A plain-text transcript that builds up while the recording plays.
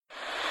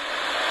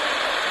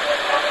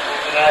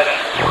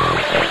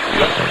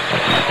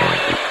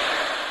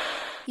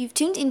You've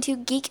tuned into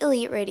Geek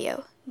Elite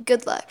Radio.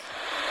 Good luck.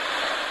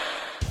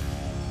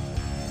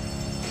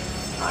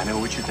 I know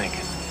what you're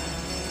thinking.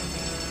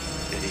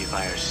 Did he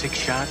fire 6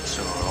 shots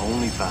or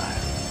only 5?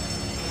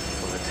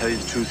 Well, to tell you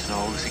the truth, in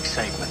all this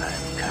excitement,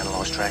 I've kind of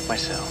lost track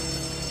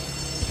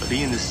myself. But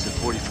Ian, this is a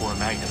 44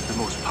 Magnum, the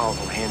most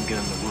powerful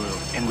handgun in the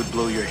world, and would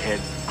blow your head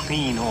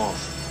clean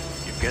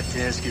off. You've got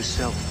to ask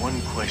yourself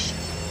one question.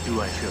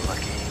 Do I feel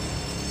lucky?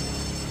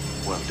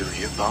 Well, do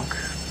you, Bunk?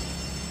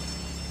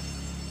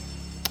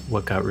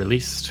 What got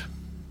released?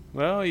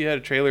 Well, you had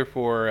a trailer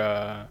for,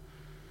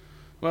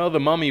 The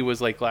Mummy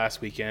was like last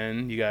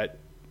weekend. You got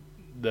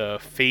The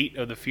Fate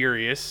of the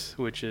Furious,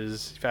 which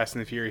is Fast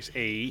and the Furious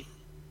 8.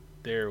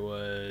 There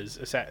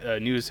was a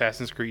new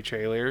Assassin's Creed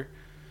trailer.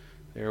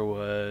 There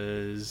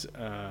was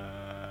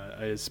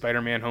a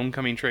Spider-Man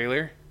Homecoming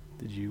trailer.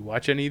 Did you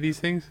watch any of these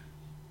things?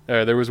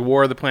 There was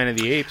War of the Planet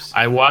of the Apes.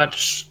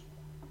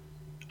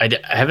 I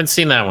haven't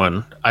seen that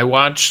one. I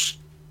watched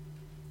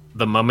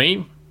The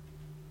Mummy.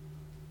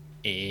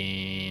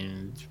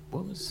 And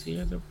what was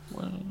the other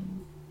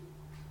one?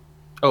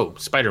 Oh,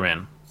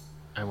 Spider-Man.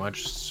 I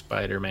watched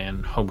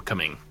Spider-Man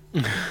Homecoming.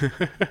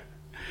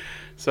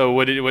 So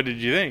what did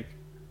you think?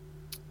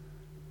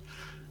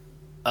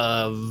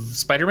 Of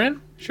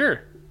Spider-Man?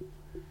 Sure.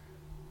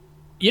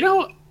 You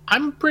know,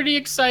 I'm pretty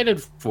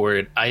excited for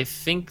it. I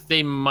think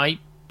they might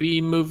be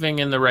moving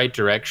in the right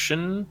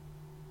direction.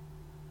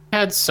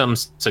 Had some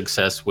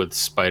success with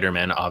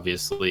Spider-Man,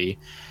 obviously.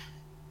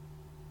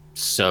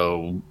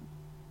 So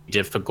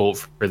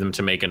difficult for them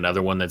to make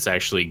another one that's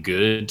actually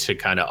good to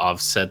kind of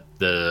offset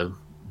the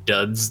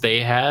duds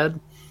they had.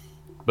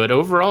 But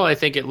overall, I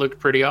think it looked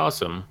pretty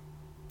awesome.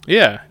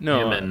 Yeah, no.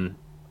 Him and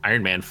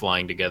Iron Man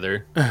flying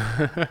together.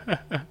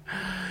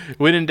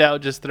 When in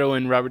doubt, just throw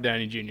in Robert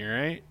Downey Jr.,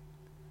 right?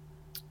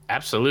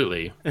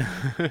 Absolutely.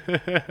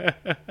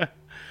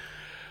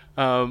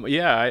 I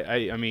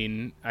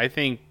mean, I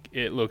think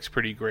it looks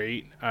pretty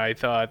great. I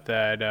thought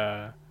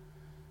that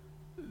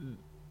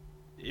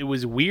it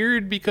was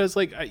weird because,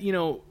 like, I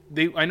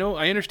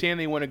understand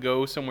they want to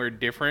go somewhere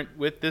different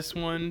with this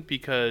one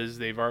because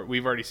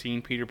we've already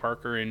seen Peter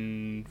Parker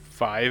in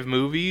 5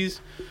 movies,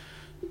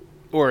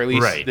 or at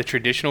least the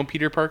traditional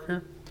Peter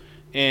Parker,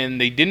 and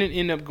they didn't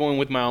end up going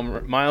with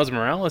Miles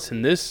Morales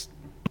in this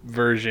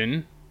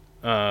version,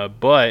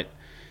 but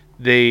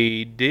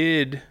they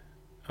did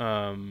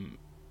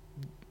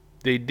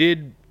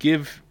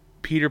give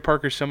Peter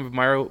Parker some of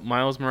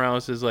Miles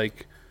Morales'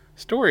 like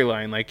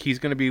storyline, like he's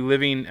going to be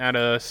living at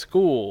a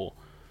school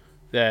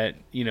that,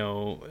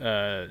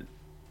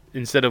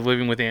 instead of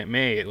living with Aunt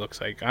May, it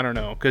looks like. I don't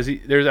know, because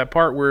there's that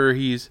part where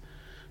he's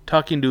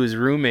talking to his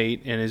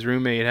roommate, and his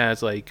roommate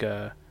has he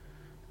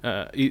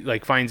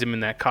finds him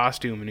in that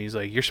costume, and he's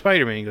like, "You're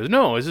Spider-Man." He goes,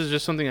 "No, this is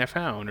just something I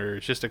found, or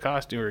it's just a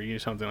costume, or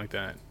something like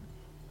that."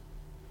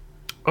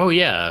 Oh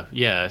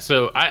yeah.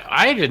 So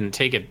I didn't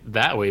take it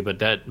that way, but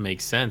that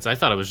makes sense. I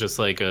thought it was just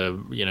like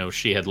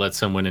she had let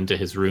someone into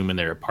his room in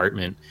their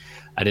apartment.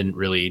 I didn't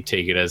really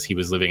take it as he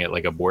was living at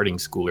like a boarding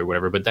school or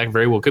whatever, but that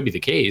very well could be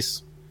the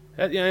case.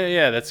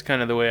 Yeah, that's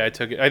kind of the way I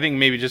took it. I think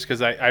maybe just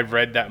because I've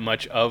read that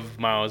much of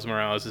Miles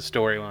Morales'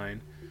 storyline.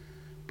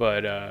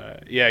 But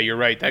yeah, you're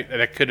right.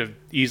 That could have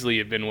easily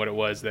have been what it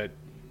was, that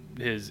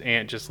his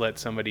aunt just let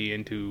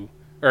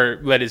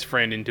his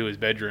friend into his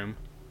bedroom.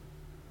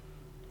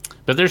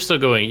 But they're still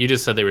going. You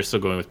just said they were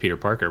still going with Peter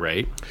Parker,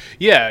 right?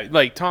 Yeah,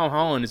 like Tom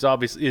Holland is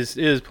obviously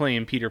is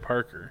playing Peter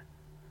Parker.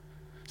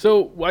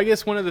 So I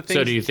guess one of the things.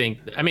 So do you think?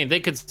 I mean,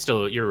 they could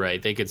still. You're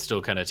right. They could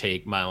still kind of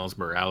take Miles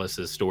Morales'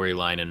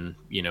 storyline and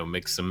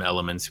mix some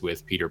elements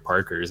with Peter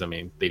Parker's. I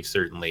mean, they've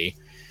certainly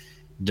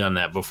done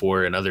that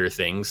before in other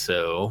things,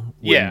 so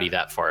wouldn't be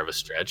that far of a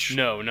stretch.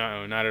 No,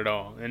 not at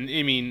all. And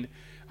I mean,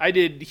 I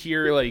did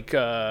hear like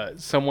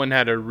someone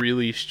had a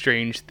really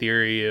strange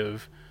theory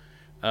of.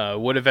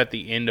 What if at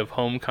the end of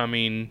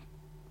Homecoming,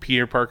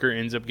 Peter Parker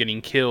ends up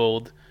getting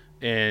killed,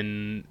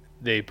 and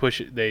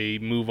they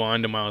move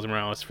on to Miles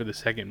Morales for the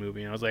second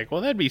movie? And I was like, well,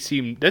 that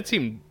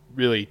seemed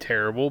really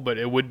terrible, but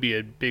it would be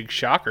a big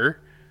shocker.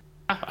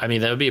 I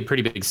mean, that would be a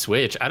pretty big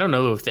switch. I don't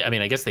know if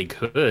I guess they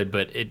could,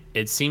 but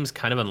it seems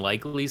kind of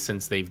unlikely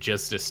since they've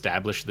just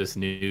established this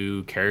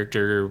new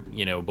character,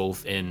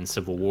 both in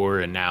Civil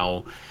War and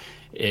now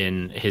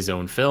in his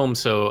own film.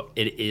 So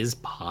it is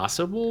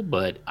possible,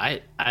 but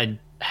I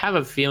have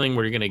a feeling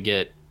we're going to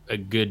get a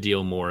good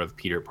deal more of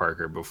Peter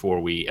Parker before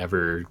we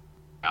ever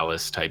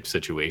Alice type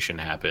situation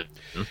happen.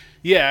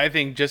 Yeah, I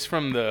think just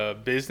from the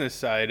business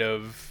side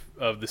of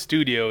the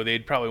studio,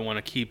 they'd probably want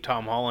to keep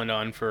Tom Holland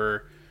on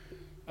for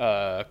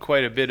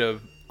quite a bit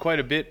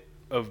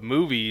of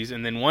movies,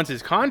 and then once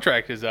his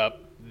contract is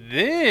up,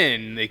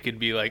 then they could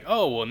be like,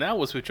 oh, well, now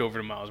we'll switch over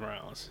to Miles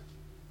Morales.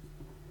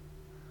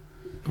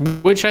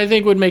 Which I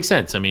think would make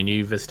sense. I mean,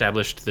 you've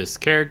established this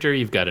character.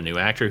 You've got a new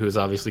actor who's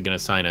obviously going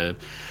to sign a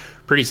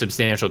pretty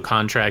substantial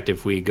contract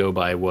if we go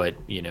by what,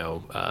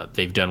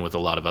 they've done with a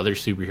lot of other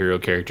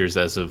superhero characters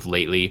as of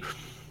lately.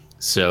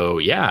 So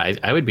yeah,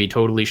 I would be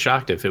totally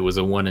shocked if it was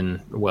a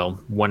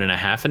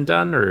 1.5 and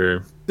done,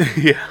 or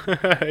Yeah,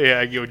 yeah,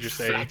 I get what you're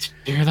saying.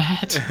 hear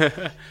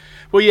that.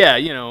 Well, yeah,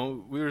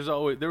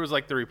 there was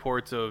like the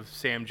reports of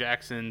Sam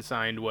Jackson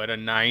signed a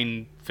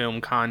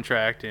 9-film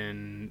contract,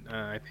 and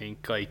I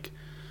think like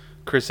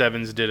Chris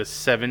Evans did a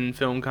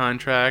 7-film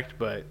contract.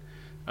 But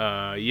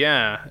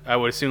yeah, I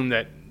would assume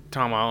that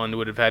Tom Holland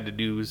would have had to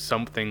do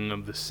something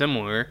of the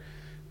similar.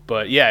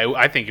 But yeah,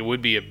 I think it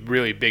would be a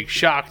really big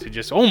shock to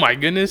just, oh my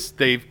goodness,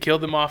 they've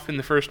killed him off in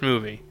the first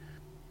movie.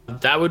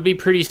 That would be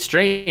pretty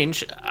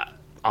strange.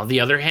 On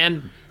the other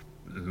hand,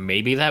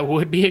 maybe that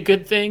would be a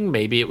good thing.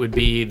 Maybe it would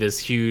be this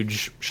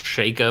huge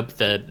shakeup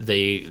that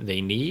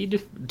they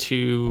need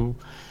to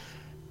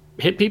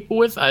hit people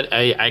with.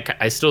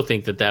 I still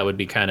think that would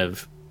be kind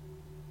of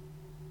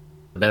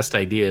the best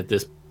idea at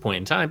this point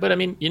in time. But I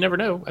mean, you never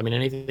know. I mean,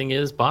 anything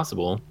is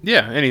possible.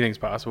 Yeah, anything's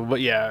possible.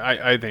 But yeah,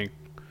 I think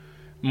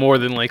more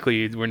than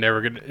likely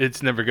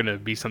it's never gonna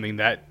be something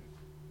that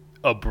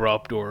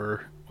abrupt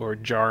or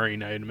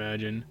jarring, I'd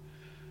imagine.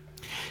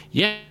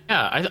 Yeah,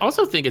 I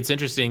also think it's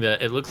interesting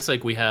that it looks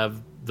like we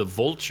have the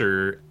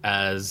Vulture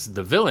as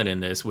the villain in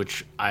this,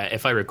 which,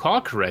 if I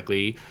recall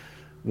correctly,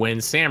 when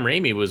Sam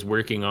Raimi was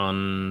working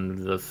on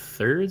the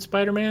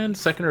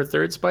second or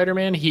third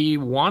Spider-Man, he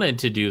wanted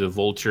to do the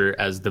Vulture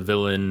as the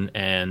villain,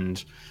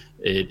 and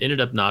it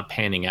ended up not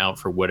panning out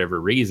for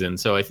whatever reason.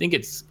 So I think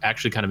it's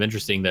actually kind of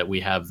interesting that we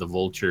have the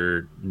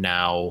Vulture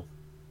now,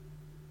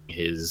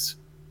 his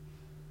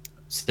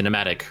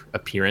cinematic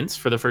appearance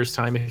for the first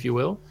time, if you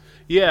will.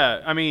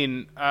 Yeah, I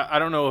mean, I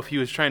don't know if he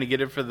was trying to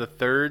get it for his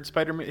third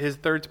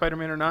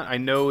Spider-Man or not. I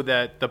know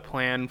that the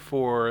plan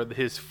for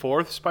his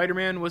fourth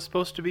Spider-Man was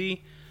supposed to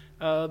be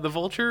the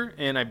Vulture,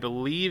 and I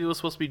believe it was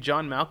supposed to be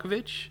John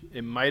Malkovich.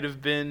 It might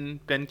have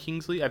been Ben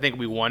Kingsley. I think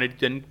we wanted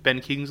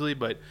Ben Kingsley,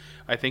 but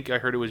I think I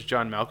heard it was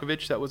John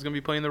Malkovich that was going to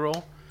be playing the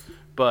role.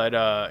 But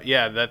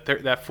yeah,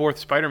 that fourth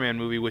Spider-Man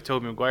movie with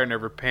Tobey Maguire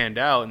never panned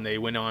out, and they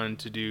went on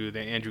to do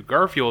the Andrew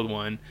Garfield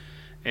one,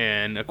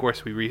 and of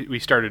course we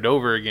started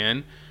over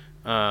again.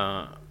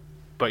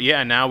 But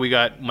yeah, now we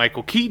got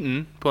Michael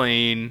Keaton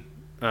playing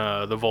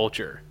the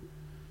Vulture.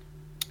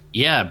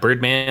 Yeah,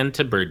 Birdman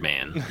to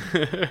Birdman.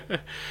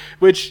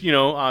 Which,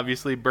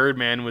 obviously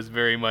Birdman was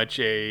very much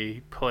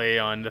a play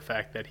on the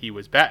fact that he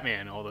was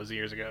Batman all those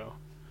years ago.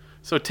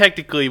 So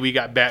technically we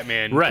got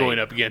Batman going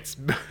up against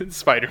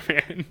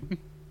Spider-Man.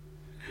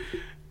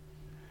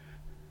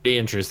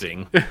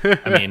 Interesting.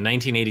 I mean,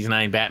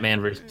 1989 Batman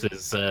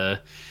versus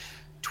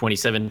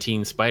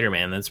 2017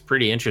 Spider-Man. That's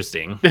pretty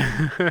interesting.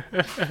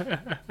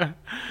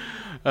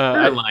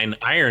 Line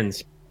Iron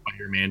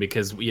Spider-Man,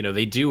 because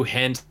they do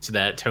hint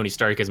that Tony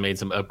Stark has made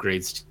some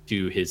upgrades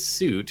to his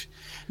suit.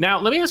 Now,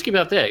 let me ask you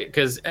about that,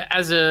 because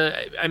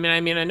I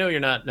know you're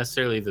not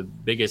necessarily the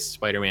biggest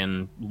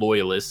Spider-Man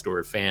loyalist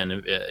or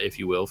fan, if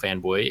you will,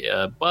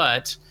 fanboy,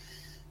 but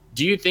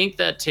do you think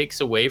that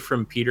takes away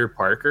from Peter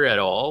Parker at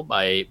all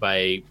by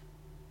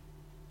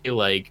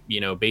like,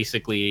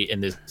 basically in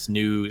this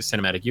new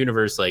cinematic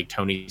universe, like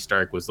Tony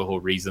Stark was the whole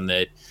reason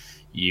that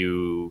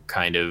you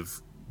kind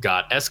of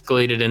got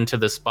escalated into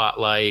the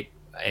spotlight,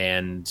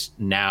 and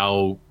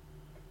now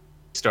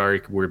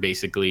Stark, we're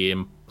basically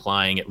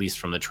implying, at least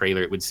from the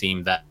trailer, it would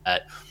seem that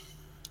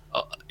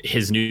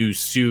his new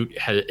suit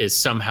is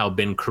somehow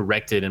been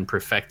corrected and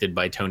perfected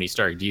by Tony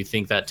Stark. Do you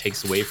think that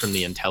takes away from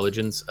the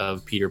intelligence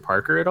of Peter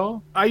Parker at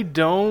all? I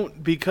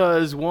don't,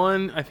 because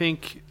I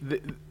think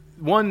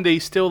they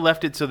still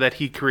left it so that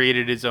he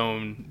created his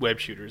own web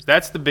shooters.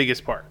 That's the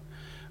biggest part.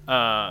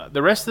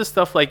 The rest of the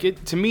stuff,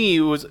 like to me,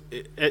 it was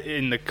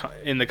in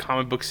the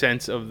comic book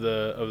sense of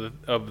the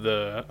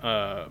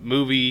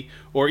movie,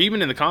 or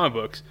even in the comic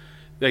books.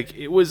 Like,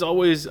 it was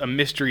always a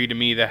mystery to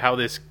me that how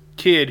this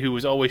kid who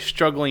was always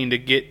struggling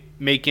to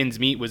make ends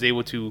meet was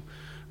able to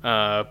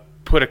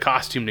put a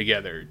costume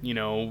together.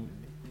 Did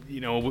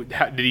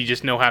he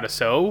just know how to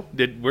sew?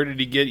 Where did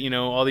he get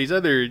all these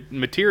other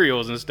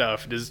materials and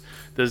stuff? Does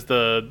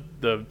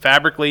the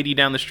fabric lady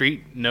down the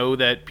street know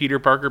that Peter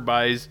Parker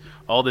buys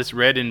all this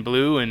red and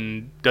blue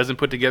and doesn't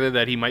put together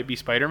that he might be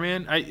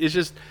Spider-Man? It's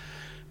just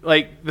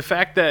like the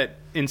fact that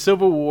in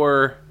Civil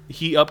War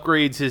he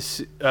upgrades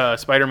his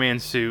Spider-Man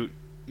suit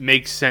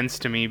makes sense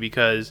to me,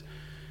 because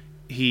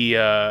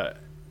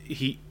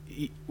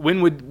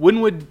when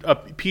would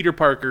Peter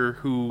Parker,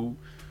 who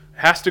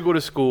has to go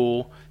to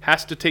school,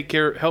 has to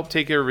help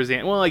take care of his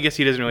aunt. Well, I guess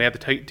he doesn't really have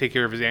to take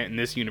care of his aunt in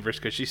this universe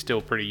because she's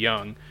still pretty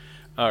young,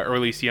 or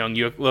at least young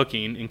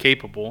looking and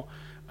capable.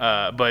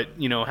 But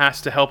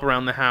has to help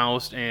around the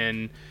house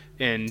and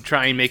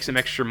try and make some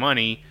extra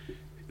money.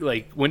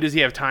 Like, when does he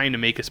have time to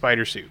make a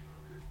spider suit?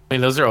 I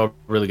mean, those are all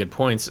really good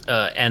points,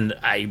 and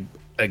I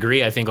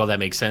agree. I think all that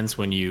makes sense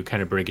when you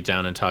kind of break it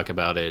down and talk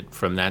about it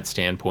from that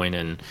standpoint.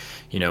 And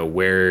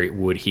where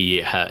would he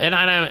have? And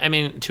I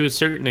mean, to a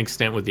certain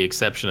extent, with the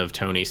exception of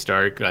Tony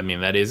Stark, I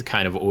mean, that is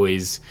kind of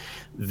always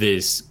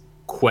this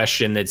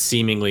question that's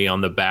seemingly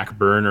on the back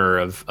burner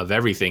of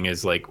everything,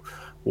 is like,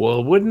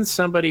 Well, wouldn't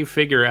somebody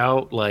figure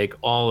out like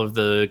all of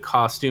the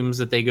costumes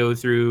that they go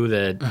through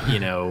that,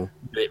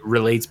 it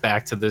relates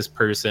back to this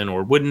person?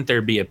 Or wouldn't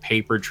there be a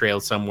paper trail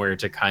somewhere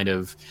to kind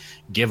of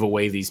give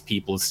away these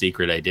people's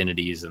secret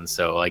identities? And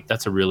so, like,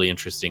 that's a really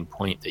interesting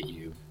point that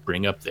you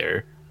bring up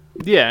there.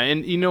 Yeah,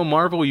 and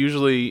Marvel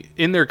usually,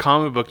 in their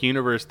comic book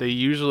universe, they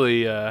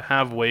usually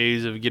have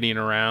ways of getting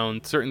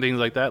around certain things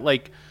like that.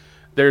 Like,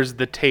 there's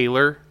the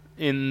tailor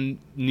in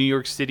New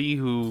York City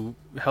who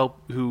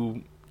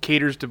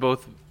caters to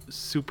both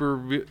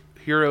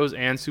superheroes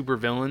and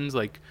supervillains.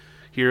 Like,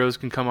 heroes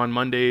can come on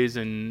Mondays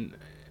and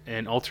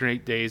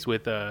alternate days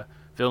with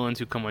villains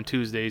who come on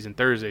Tuesdays and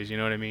Thursdays. You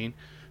know what I mean?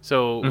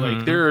 So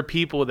like, there are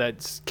people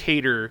that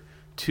cater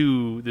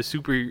to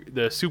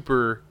the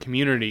super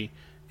community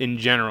in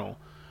general,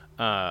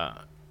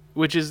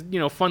 which is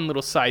fun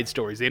little side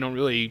stories. They don't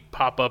really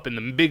pop up in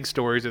the big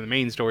stories or the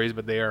main stories,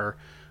 but they are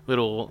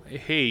little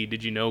hey,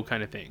 did you know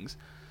kind of things.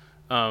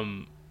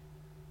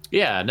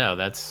 Yeah, no,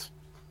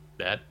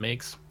 that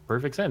makes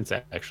perfect sense,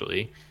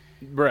 actually.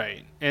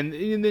 Right, and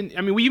then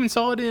I mean we even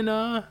saw it in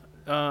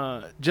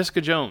Jessica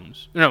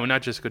Jones. No,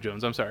 not Jessica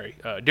Jones. I'm sorry,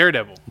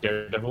 Daredevil.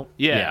 Daredevil.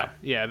 Yeah.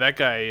 That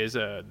guy is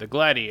the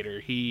Gladiator.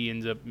 He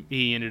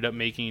ended up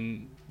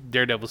making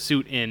Daredevil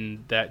suit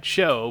in that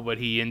show, but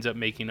he ends up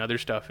making other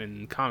stuff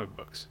in comic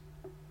books.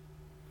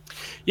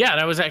 Yeah, and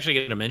I was actually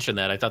going to mention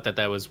that. I thought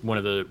that was one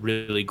of the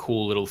really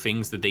cool little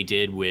things that they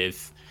did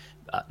with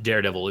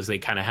Daredevil, is they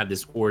kind of had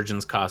this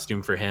origins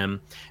costume for him,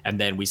 and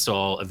then we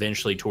saw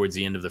eventually towards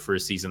the end of the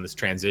first season this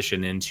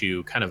transition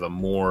into kind of a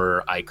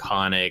more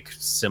iconic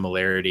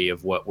similarity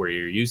of what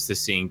we're used to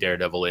seeing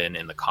Daredevil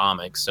in the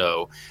comics.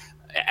 So,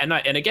 and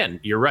again,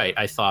 you're right.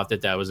 I thought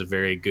that was a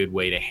very good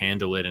way to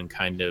handle it, and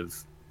kind of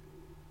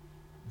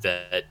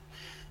that.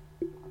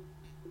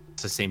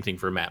 It's the same thing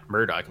for Matt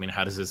Murdock. I mean,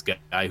 how does this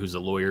guy who's a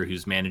lawyer,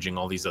 who's managing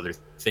all these other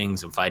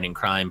things and fighting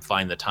crime,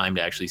 find the time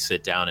to actually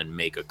sit down and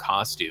make a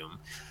costume?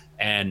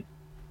 And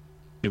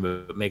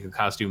make a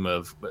costume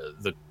of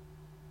the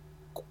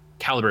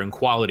caliber and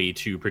quality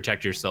to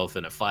protect yourself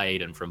in a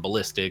fight and from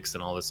ballistics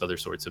and all this other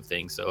sorts of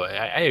things. So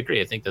I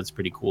agree. I think that's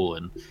pretty cool.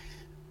 And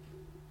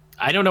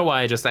I don't know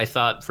why. I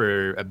thought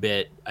for a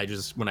bit,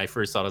 when I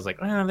first saw it, I was like,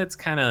 oh, that's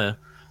kind of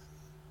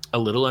a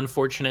little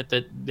unfortunate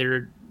that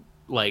they're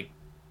like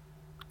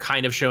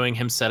kind of showing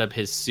him set up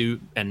his suit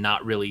and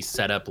not really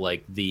set up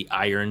like the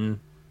Iron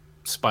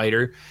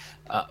Spider.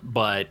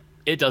 But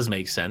it does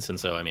make sense, and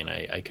so I mean,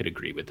 I could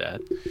agree with that.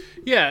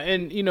 Yeah,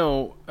 and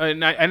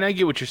I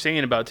get what you're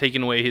saying about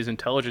taking away his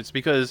intelligence,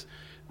 because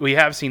we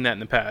have seen that in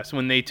the past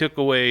when they took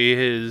away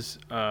his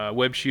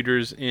web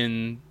shooters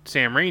in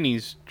Sam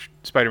Raimi's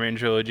Spider-Man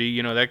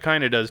trilogy. That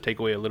kind of does take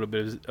away a little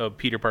bit of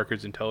Peter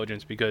Parker's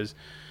intelligence, because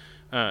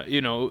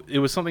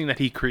it was something that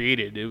he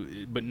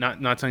created, but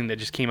not something that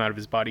just came out of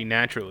his body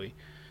naturally.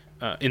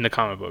 In the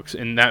comic books,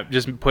 and that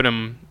just put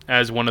him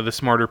as one of the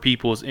smarter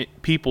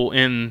people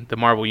in the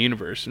Marvel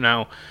universe.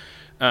 Now,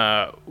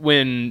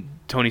 when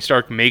Tony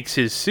Stark makes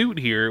his suit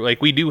here,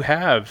 like, we do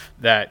have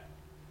that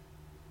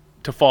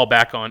to fall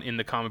back on in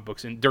the comic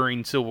books, and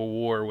during Civil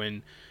War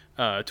when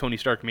Tony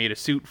Stark made a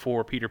suit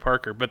for Peter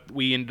Parker, but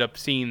we ended up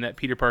seeing that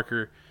Peter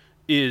Parker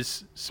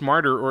is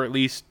smarter, or at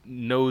least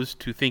knows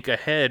to think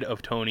ahead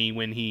of Tony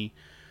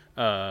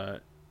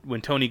when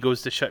Tony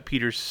goes to shut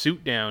Peter's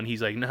suit down.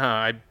 He's like,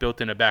 nah, I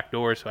built in a back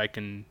door so I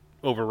can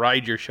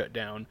override your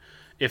shutdown.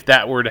 If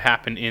that were to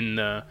happen in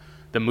the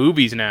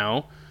movies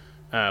now,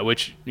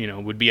 which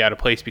would be out of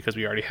place because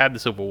we already had the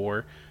Civil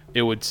War,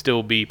 it would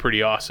still be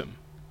pretty awesome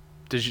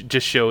to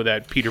just show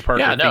that Peter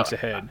Parker thinks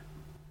ahead.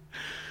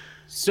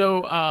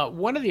 So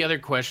one of the other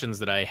questions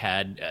that I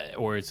had,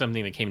 or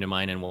something that came to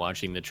mind in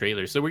watching the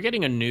trailer, so we're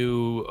getting a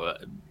new...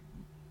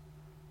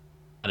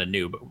 not a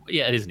new, but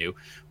yeah, it is new.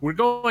 We're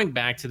going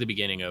back to the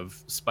beginning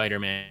of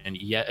Spider-Man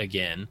yet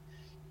again.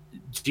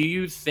 Do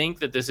you think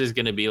that this is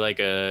going to be like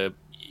a,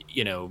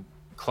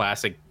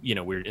 classic,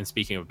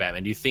 speaking of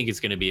Batman, do you think it's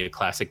going to be a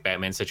classic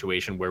Batman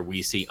situation where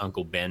we see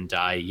Uncle Ben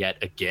die yet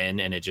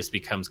again, and it just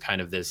becomes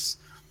kind of this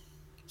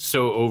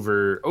so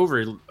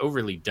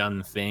overly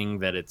done thing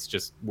that it's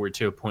just, we're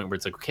to a point where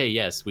it's like, okay,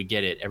 yes, we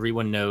get it.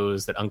 Everyone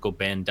knows that Uncle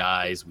Ben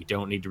dies. We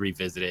don't need to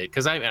revisit it.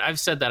 Because I've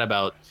said that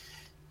about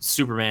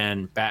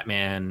Superman,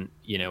 Batman,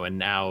 and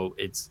now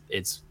it's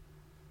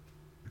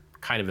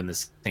kind of in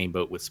the same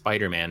boat with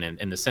Spider-Man,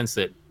 in the sense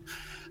that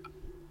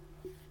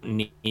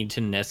need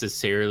to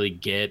necessarily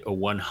get a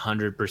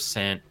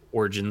 100%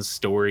 origin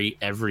story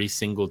every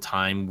single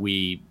time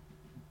we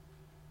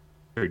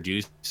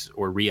introduce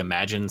or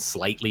reimagine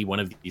slightly one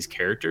of these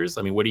characters.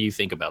 I mean, what do you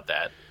think about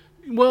that?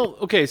 Well,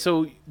 okay,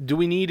 so do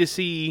we need to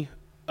see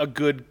a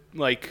good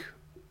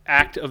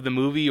act of the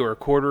movie or a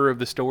quarter of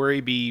the story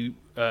be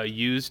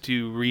used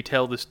to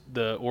retell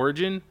the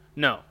origin?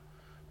 No.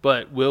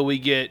 But will we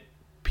get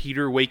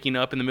Peter waking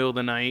up in the middle of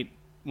the night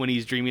when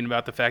he's dreaming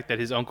about the fact that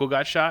his uncle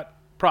got shot?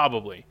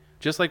 Probably.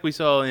 Just like we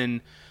saw in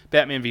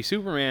Batman v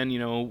Superman,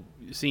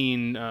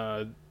 seeing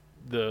the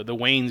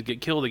Waynes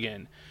get killed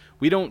again.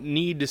 We don't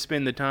need to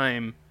spend the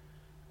time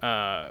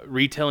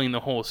retelling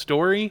the whole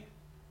story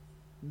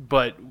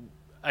but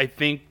I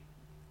think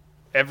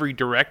every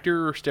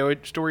director or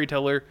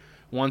storyteller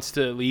wants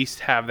to at least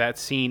have that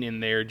scene in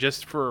there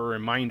just for a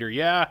reminder.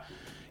 Yeah,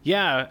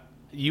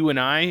 you and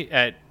I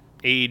at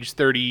age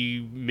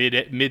 30,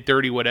 mid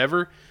 30,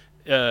 whatever,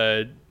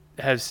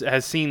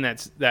 has seen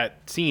that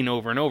scene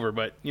over and over.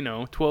 But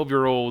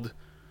 12-year-old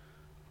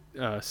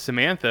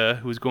Samantha,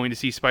 who's going to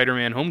see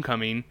Spider-Man: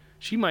 Homecoming,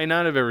 she might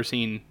not have ever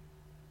seen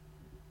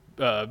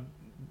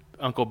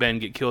Uncle Ben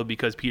get killed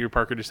because Peter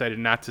Parker decided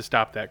not to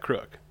stop that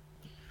crook.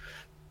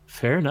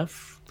 Fair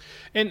enough.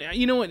 And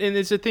you know what? And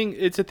it's a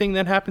thing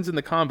that happens in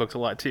the comic books a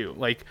lot too.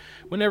 Like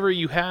whenever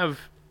you have,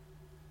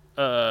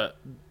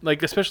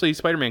 like especially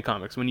Spider-Man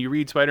comics, when you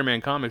read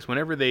Spider-Man comics,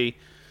 whenever they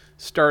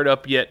start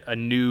up yet a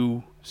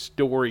new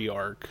story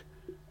arc,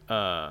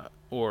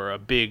 or a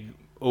big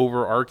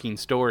overarching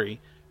story,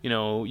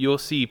 you'll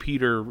see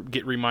Peter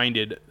get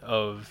reminded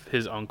of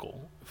his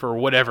uncle for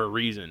whatever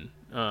reason,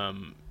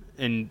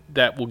 and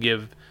that will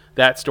give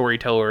that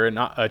storyteller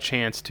a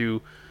chance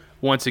to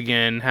once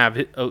again have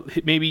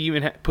maybe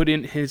even put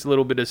in his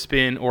little bit of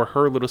spin or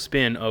her little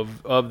spin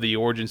of the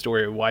origin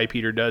story of why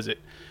Peter does it.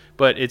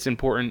 But it's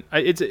important.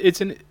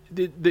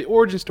 The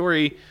origin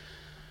story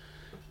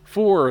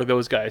for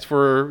those guys,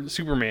 for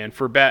Superman,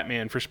 for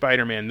Batman, for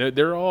Spider-Man,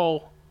 they're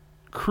all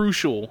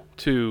crucial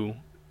to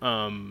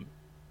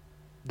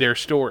their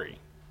story.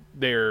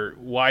 They're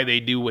why they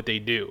do what they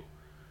do.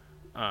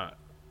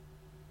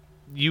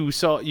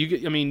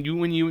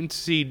 When you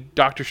see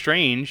Doctor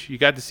Strange, you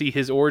got to see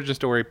his origin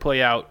story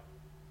play out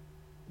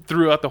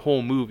throughout the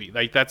whole movie.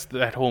 Like that's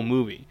that whole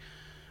movie.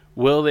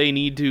 Will they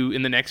need to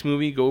in the next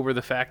movie go over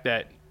the fact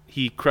that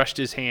he crushed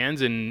his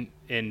hands and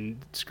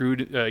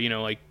screwed,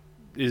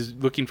 is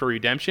looking for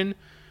redemption?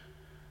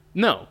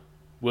 No.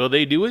 Will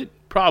they do it?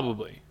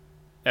 Probably.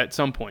 At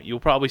some point,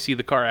 you'll probably see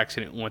the car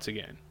accident once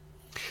again.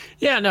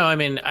 Yeah, no, I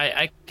mean,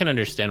 I can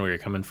understand where you're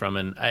coming from,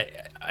 and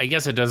I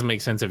guess it does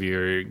make sense if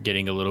you're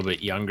getting a little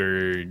bit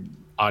younger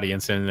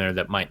audience in there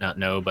that might not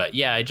know. But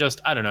yeah, I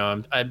don't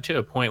know. I'm to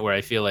a point where I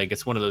feel like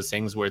it's one of those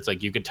things where it's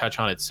like you could touch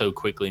on it so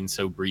quickly and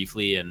so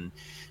briefly, and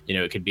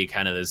it could be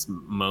kind of this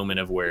moment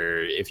of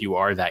where if you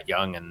are that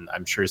young, and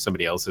I'm sure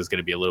somebody else is going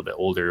to be a little bit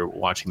older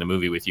watching the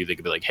movie with you, they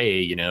could be like,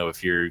 hey,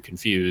 if you're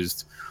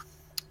confused,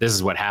 this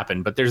is what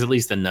happened. But there's at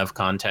least enough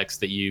context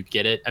that you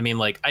get it. I mean,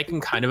 like, I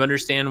can kind of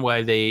understand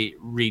why they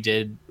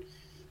redid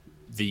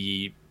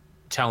the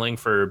telling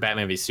for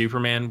Batman v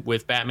Superman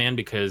with Batman,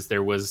 because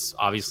there was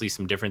obviously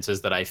some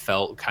differences that I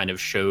felt kind of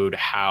showed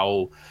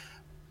how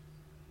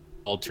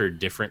altered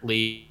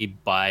differently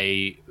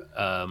by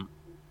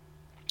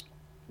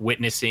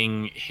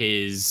witnessing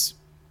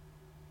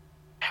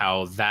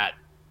how that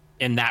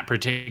in that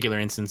particular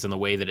instance, in the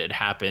way that it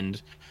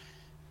happened,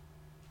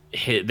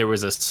 there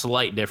was a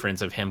slight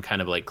difference of him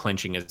kind of like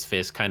clenching his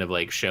fist, kind of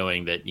like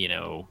showing that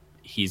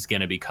he's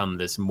going to become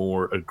this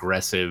more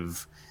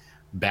aggressive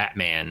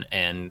Batman.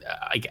 And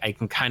I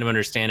can kind of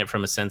understand it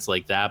from a sense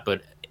like that,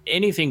 but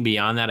anything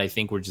beyond that, I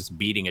think we're just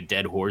beating a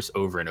dead horse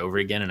over and over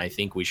again. And I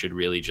think we should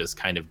really just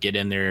kind of get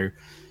in there,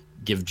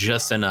 give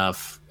just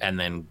enough, and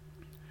then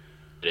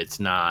it's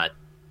not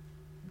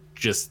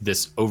just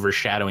this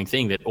overshadowing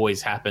thing that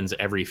always happens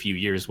every few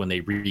years when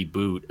they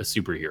reboot a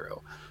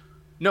superhero.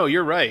 No,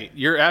 you're right.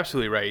 You're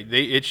absolutely right.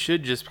 It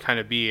should just kind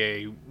of be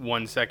a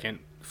 1 second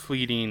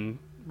fleeting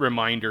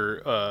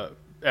reminder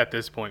at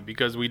this point,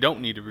 because we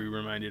don't need to be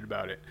reminded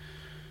about it.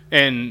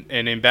 And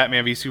in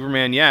Batman v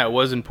Superman, yeah, it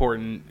was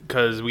important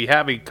because we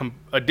have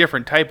a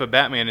different type of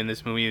Batman in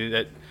this movie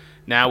that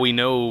now we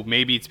know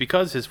maybe it's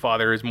because his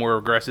father is more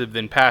aggressive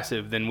than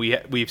passive than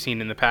we've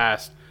seen in the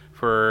past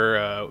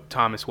for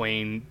Thomas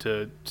Wayne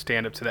to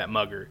stand up to that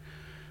mugger.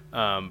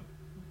 And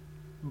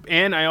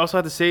I also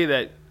have to say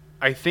that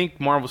I think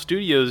Marvel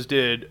Studios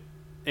did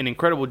an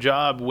incredible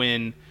job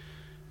when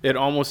it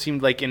almost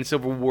seemed like in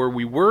Civil War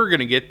we were going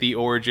to get the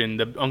origin,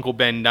 the Uncle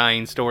Ben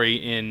dying story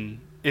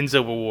in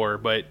Civil War,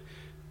 but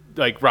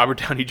like Robert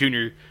Downey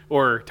Jr.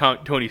 or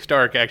Tony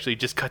Stark actually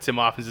just cuts him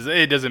off and says,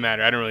 it doesn't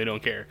matter, I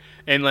don't care.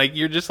 And like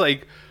you're just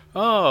like,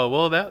 oh,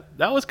 well, that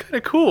was kind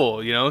of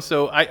cool,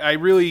 So I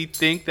really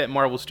think that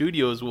Marvel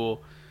Studios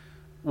will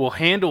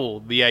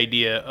handle the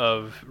idea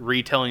of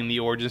retelling the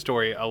origin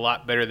story a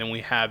lot better than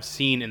we have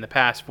seen in the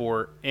past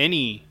for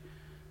any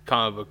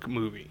comic book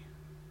movie.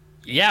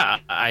 Yeah,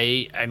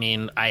 I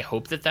mean, I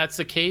hope that that's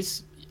the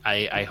case.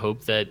 I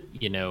hope that,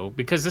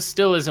 because this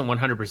still isn't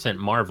 100%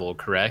 Marvel,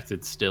 correct?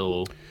 It's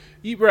still...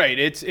 Right,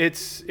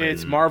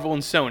 it's Marvel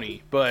and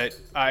Sony, but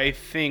I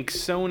think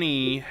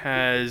Sony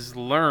has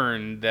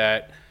learned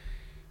that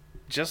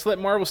just let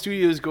Marvel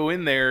Studios go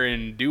in there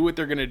and do what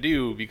they're going to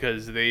do,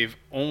 because they've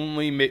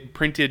only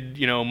printed,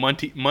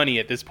 money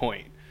at this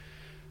point.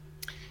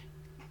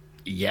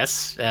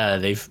 Yes,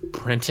 they've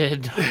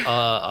printed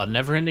a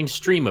never-ending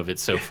stream of it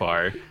so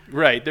far.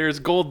 Right, there's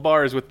gold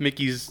bars with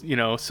Mickey's,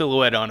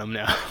 silhouette on them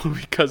now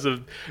because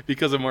of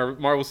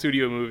Marvel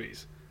Studio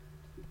movies.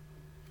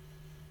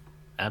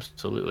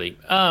 Absolutely.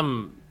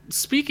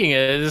 speaking of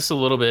this, a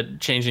little bit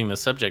changing the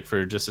subject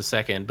for just a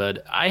second,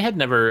 but I had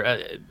never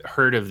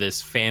heard of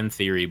this fan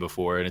theory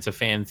before, and it's a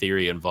fan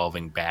theory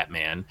involving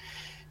Batman.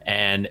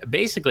 And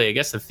basically, I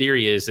guess the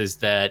theory is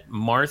that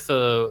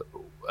Martha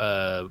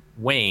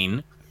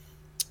Wayne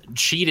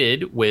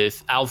cheated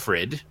with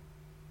Alfred.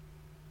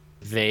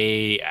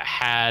 They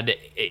had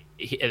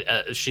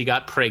she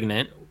got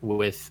pregnant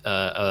with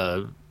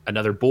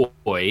another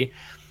boy,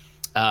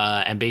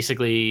 and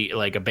basically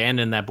like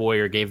abandoned that boy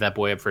or gave that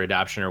boy up for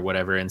adoption or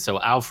whatever. And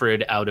so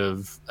Alfred, out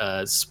of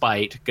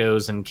spite,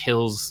 goes and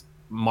kills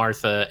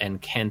Martha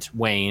and Kent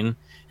Wayne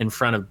in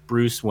front of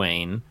Bruce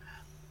Wayne.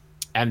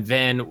 And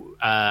then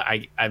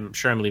I'm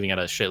sure I'm leaving out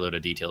a shitload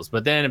of details,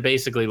 but then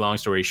basically, long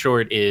story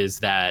short, is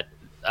that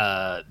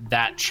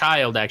that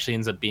child actually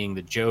ends up being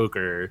the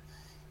Joker,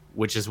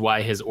 which is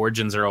why his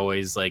origins are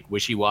always like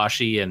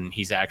wishy-washy, and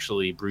he's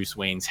actually Bruce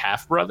Wayne's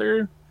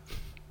half-brother.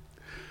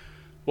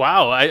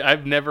 Wow,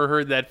 I've never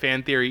heard that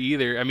fan theory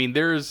either. I mean,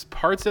 there's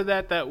parts of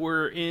that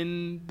were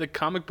in the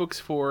comic books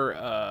for,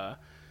 I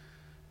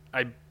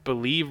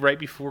believe, right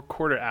before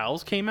Court of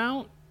Owls came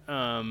out.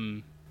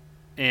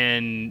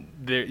 And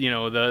there,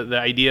 the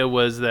idea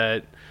was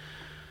that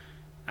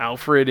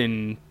Alfred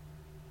and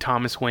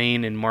Thomas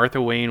Wayne and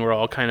Martha Wayne were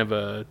all kind of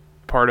a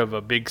part of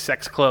a big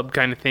sex club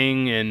kind of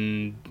thing,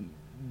 and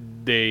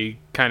they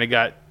kind of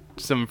got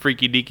some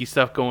freaky deaky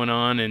stuff going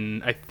on.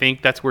 And I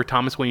think that's where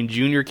Thomas Wayne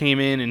Jr. came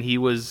in, and he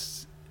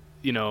was,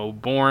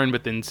 born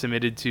but then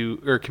committed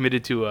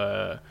to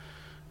a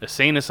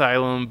sane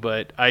asylum.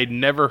 But I'd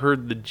never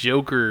heard the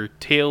Joker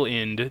tail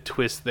end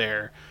twist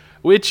there,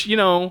 which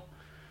I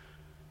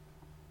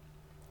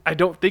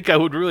don't think I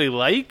would really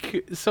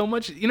like so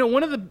much.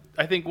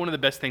 I think one of the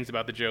best things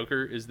about the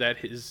Joker is that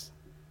his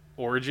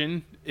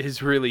origin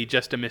is really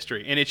just a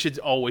mystery, and it should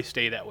always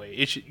stay that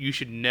way. You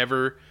should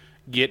never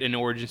get an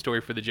origin story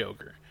for the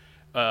Joker.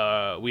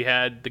 We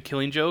had the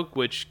Killing Joke,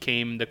 which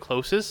came the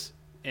closest,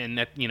 and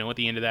at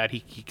the end of that,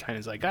 he kind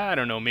of is like, I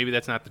don't know, maybe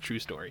that's not the true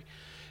story.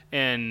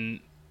 And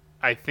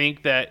I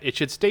think that it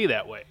should stay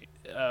that way.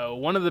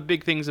 One of the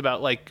big things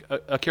about like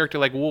a character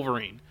like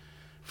Wolverine,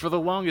 for the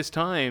longest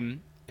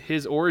time,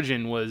 his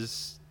origin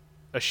was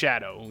a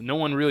shadow. No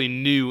one really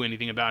knew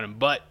anything about him,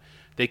 but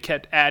they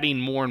kept adding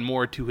more and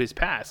more to his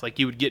past. Like,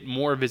 you would get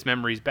more of his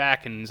memories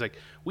back, and it's like,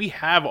 we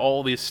have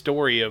all this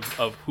story of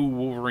who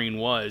Wolverine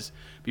was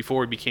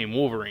before he became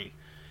Wolverine.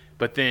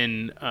 But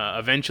then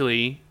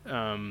eventually,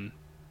 and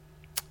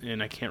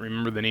I can't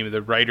remember the name of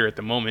the writer at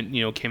the moment,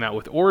 came out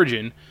with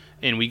Origin,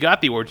 and we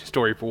got the origin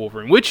story for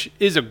Wolverine, which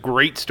is a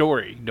great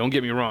story. Don't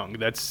get me wrong.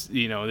 That's,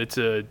 it's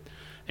a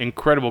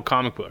incredible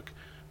comic book.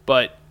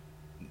 But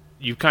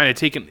you've kind of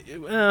taken...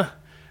 I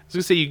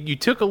was going to say, you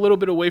took a little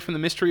bit away from the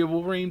mystery of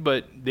Wolverine,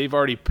 but they've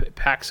already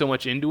packed so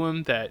much into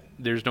him that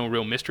there's no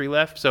real mystery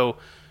left. So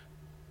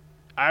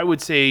I would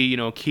say,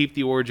 keep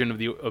the origin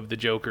of the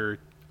Joker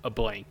a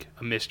blank,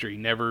 a mystery.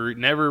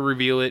 Never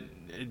reveal it,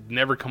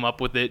 never come up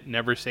with it,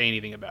 never say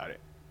anything about it.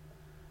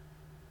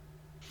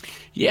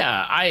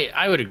 Yeah,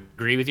 I would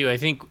agree with you. I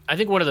think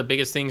one of the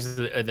biggest things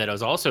that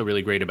was also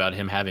really great about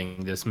him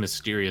having this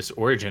mysterious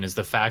origin is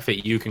the fact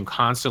that you can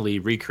constantly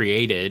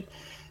recreate it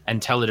and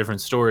tell a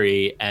different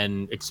story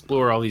and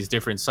explore all these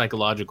different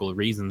psychological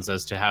reasons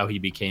as to how he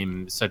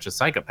became such a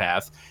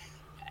psychopath.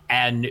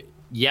 And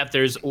yet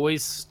there's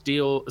always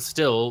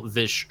still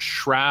this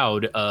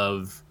shroud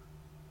of,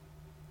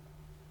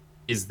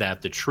 is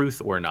that the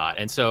truth or not?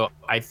 And so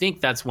I think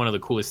that's one of the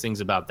coolest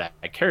things about that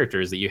character,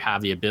 is that you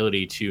have the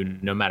ability to,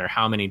 no matter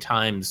how many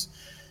times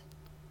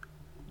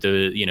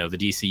the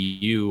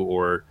DCU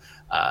or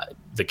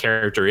the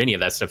character, any of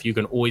that stuff, you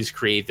can always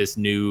create this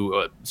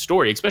new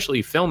story,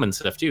 especially film and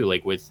stuff too,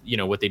 like with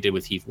what they did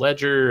with Heath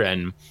Ledger,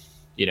 and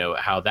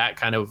how that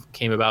kind of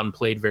came about and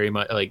played very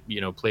much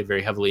played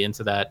very heavily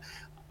into that.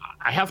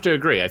 I have to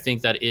agree. I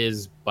think that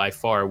is by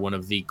far one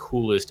of the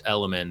coolest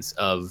elements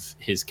of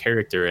his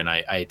character, and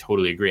I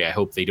totally agree. I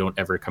hope they don't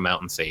ever come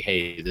out and say,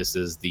 hey, this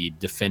is the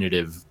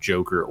definitive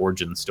Joker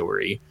origin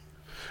story.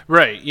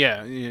 Right,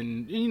 yeah,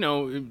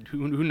 and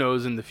who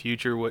knows in the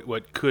future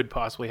what could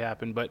possibly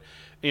happen, but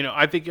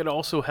I think it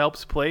also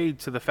helps play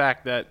to the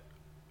fact that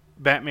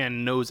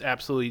Batman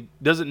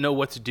doesn't know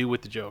what to do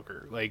with the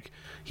Joker. Like,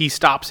 he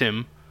stops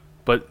him,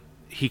 but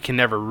he can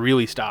never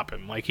really stop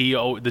him. Like,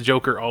 the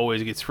Joker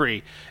always gets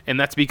free, and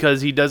that's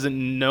because he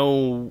doesn't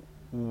know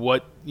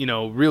what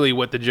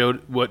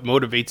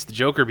motivates the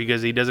Joker,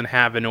 because he doesn't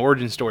have an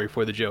origin story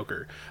for the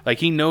Joker. Like,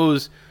 he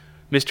knows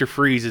Mr.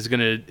 Freeze is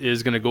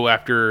gonna go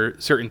after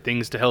certain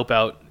things to help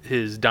out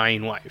his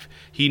dying wife.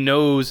 He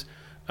knows,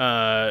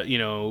 that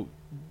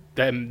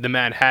the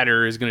Mad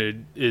Hatter is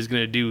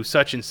gonna do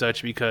such and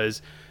such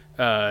because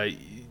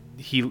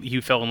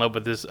he fell in love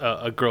with this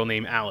a girl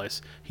named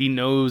Alice. He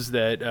knows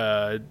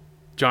that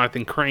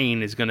Jonathan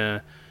Crane is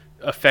gonna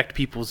affect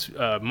people's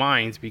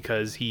minds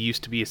because he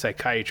used to be a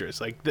psychiatrist.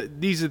 Like,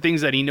 these are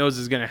things that he knows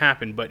is gonna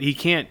happen, but he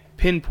can't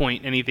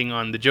pinpoint anything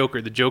on the Joker.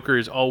 The Joker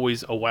is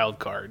always a wild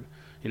card,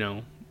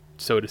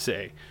 so to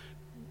say.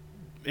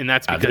 And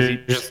that's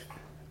because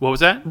what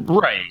was that?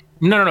 Right.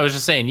 No, I was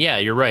just saying, yeah,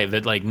 you're right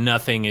that like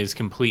nothing is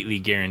completely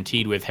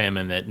guaranteed with him,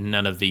 and that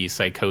none of the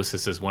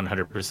psychosis is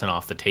 100%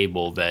 off the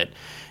table. That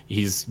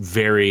he's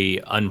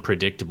very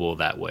unpredictable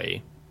that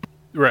way.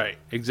 Right,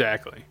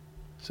 exactly.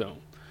 So,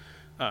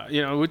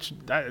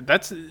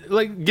 that's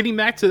like getting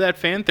back to that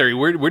fan theory.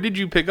 Where did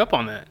you pick up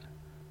on that?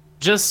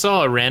 Just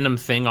saw a random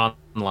thing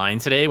online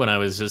today when I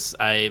was just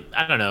I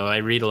don't know, I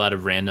read a lot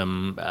of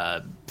random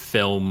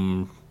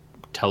film,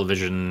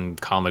 television,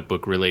 comic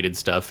book related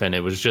stuff, and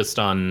it was just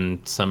on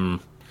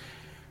some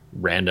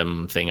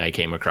random thing I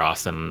came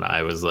across, and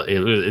I was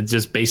it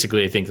just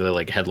basically, I think the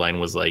like headline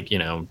was like,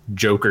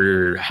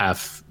 Joker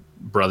half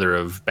brother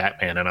of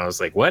Batman, and I was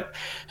like, what?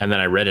 And then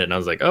I read it and I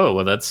was like, oh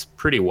well, that's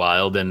pretty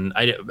wild. And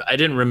I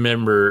didn't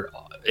remember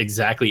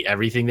exactly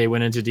everything they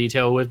went into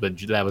detail with, but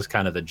that was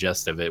kind of the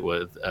gist of it,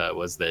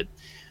 was that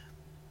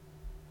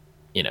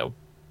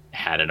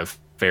had an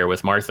affair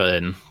with Martha,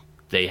 and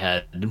they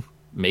had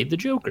made the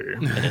Joker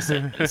in a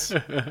sense.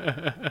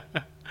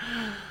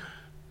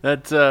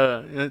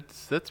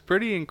 That's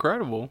pretty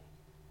incredible.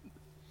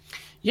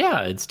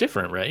 Yeah, it's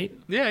different, right?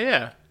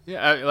 Yeah.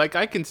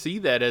 I can see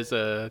that as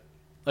an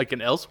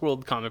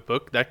Elseworld comic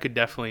book. That could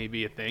definitely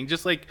be a thing.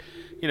 Just like,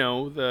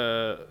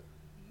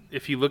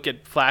 if you look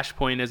at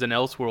Flashpoint as an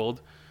Elseworld,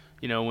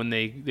 when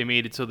they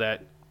made it so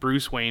that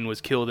Bruce Wayne was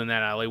killed in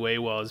that alleyway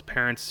while his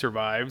parents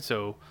survived,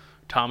 so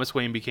Thomas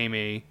Wayne became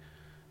a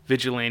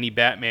vigilante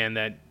Batman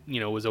that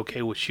was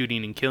okay with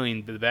shooting and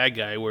killing the bad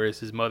guy, whereas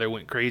his mother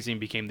went crazy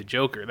and became the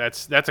Joker.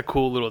 That's a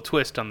cool little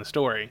twist on the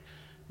story.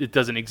 It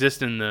doesn't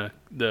exist in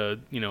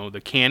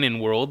the canon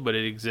world, but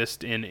it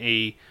exists in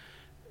a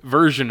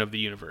version of the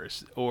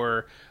universe.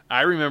 Or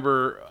I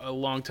remember a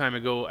long time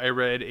ago I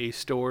read a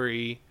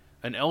story,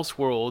 an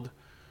Elseworld,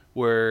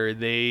 where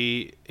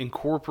they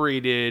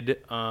incorporated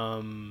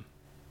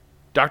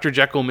Dr.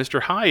 Jekyll,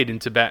 Mr. Hyde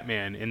into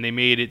Batman, and they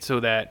made it so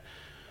that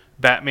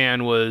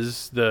Batman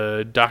was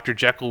the Dr.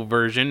 Jekyll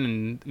version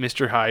and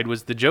Mr. Hyde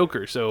was the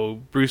Joker. So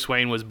Bruce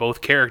Wayne was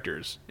both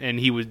characters, and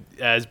he would,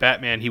 as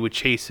Batman, he would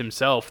chase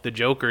himself, the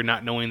Joker,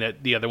 not knowing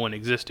that the other one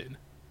existed.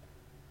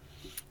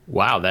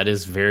 Wow, that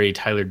is very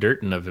Tyler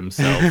Durden of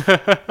himself.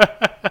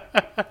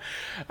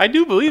 I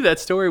do believe that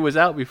story was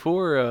out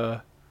before,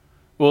 at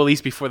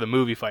least before the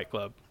movie Fight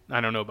Club.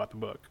 I don't know about the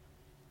book.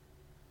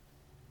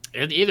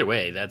 Either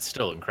way, that's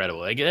still incredible.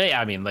 Like,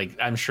 I mean, like,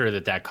 I'm sure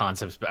that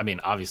concept, I mean,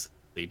 obviously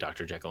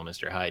Dr. Jekyll and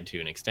Mr. Hyde to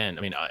an extent.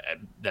 I mean,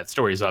 that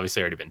story has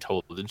obviously already been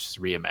told. It's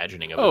just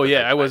reimagining of it. Oh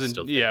yeah, I wasn't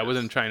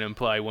trying to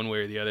imply one way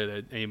or the other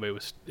that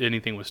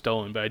anything was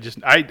stolen, but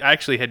I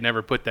actually had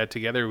never put that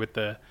together with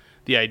the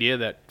idea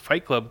that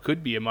Fight Club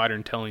could be a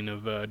modern telling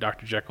of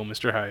Dr. Jekyll,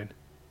 Mr. Hyde.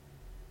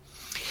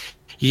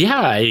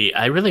 Yeah,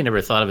 I really never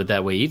thought of it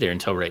that way either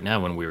until right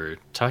now when we were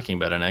talking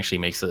about it. And it actually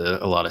makes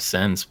a lot of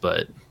sense.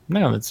 But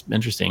no, that's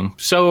interesting.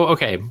 So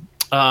okay,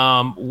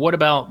 what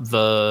about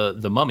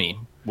the Mummy?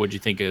 What'd you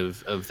think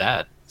of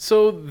that?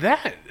 So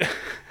that,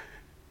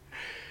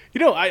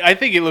 I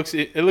think it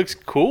looks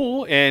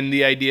cool, and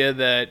the idea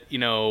that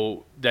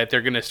that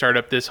they're going to start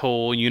up this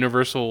whole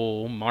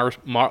Universal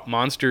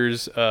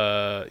Monsters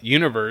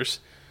universe,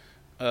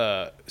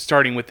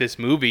 starting with this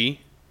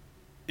movie,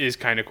 is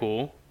kind of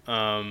cool.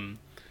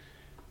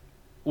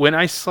 When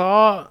I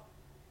saw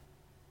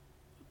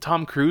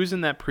Tom Cruise in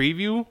that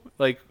preview,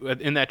 like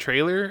in that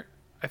trailer,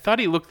 I thought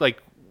he looked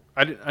like,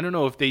 I don't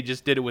know if they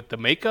just did it with the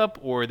makeup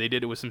or they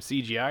did it with some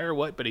CGI or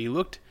what, but he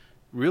looked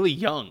really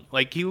young.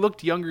 Like, he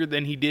looked younger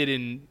than he did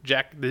in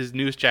his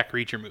newest Jack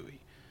Reacher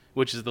movie,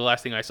 which is the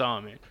last thing I saw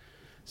him in.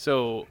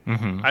 So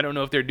I don't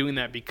know if they're doing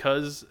that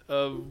because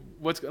of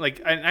what's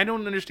like. I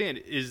don't understand.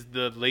 Is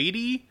the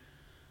lady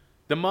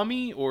the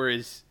Mummy, or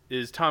is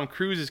Tom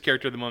Cruise's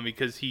character the Mummy?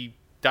 Because he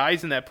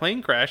dies in that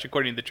plane crash,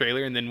 according to the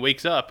trailer, and then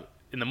wakes up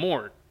in the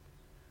morgue.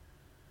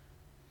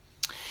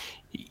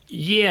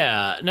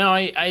 Yeah, no,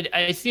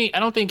 I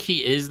don't think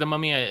he is the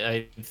Mummy.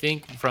 I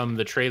think from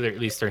the trailer, at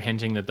least, they're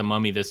hinting that the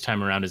Mummy this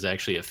time around is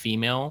actually a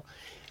female.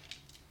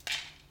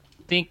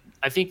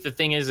 I think the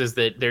thing is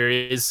that there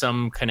is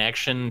some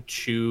connection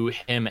to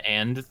him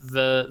and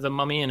the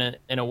Mummy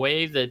in a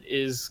way that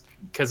is,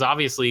 because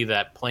obviously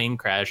that plane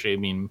crash, I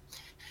mean,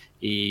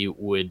 he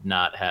would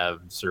not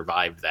have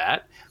survived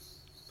that.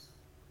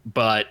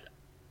 But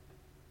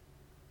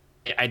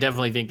I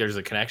definitely think there's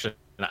a connection.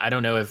 I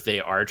don't know if they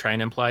are trying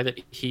to imply that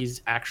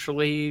he's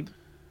actually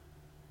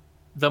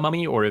the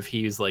Mummy, or if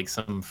he's like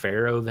some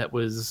pharaoh that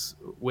was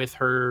with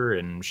her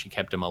and she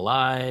kept him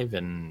alive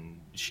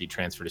and she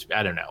transferred his.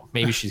 I don't know.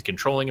 Maybe she's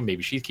controlling him.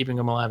 Maybe she's keeping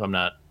him alive. I'm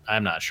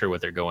not sure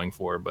what they're going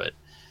for, but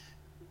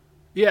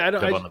yeah,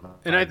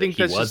 I think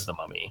he was the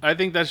Mummy. I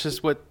think that's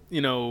just what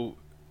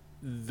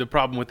the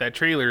problem with that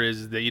trailer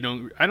is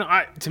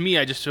that to me,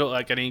 I just felt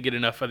like I didn't get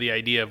enough of the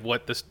idea of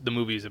what the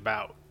movie is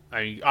about.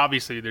 I mean,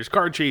 obviously there's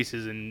car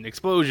chases and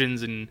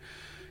explosions and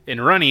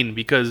running,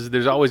 because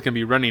there's always going to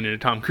be running in a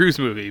Tom Cruise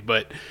movie.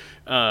 But,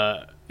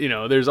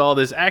 there's all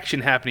this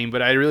action happening,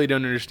 but I really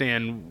don't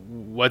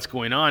understand what's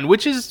going on,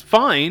 which is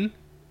fine.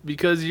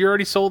 because you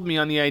already sold me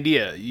on the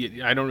idea.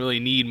 I don't really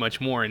need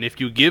much more, and if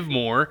you give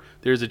more,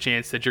 there's a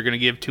chance that you're going to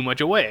give too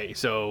much away.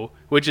 So,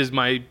 which is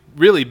my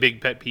really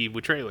big pet peeve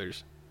with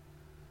trailers.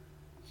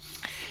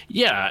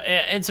 Yeah,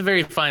 it's a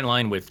very fine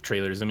line with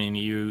trailers. I mean,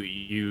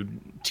 you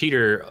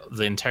teeter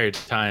the entire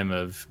time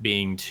of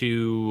being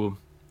too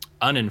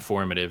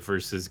uninformative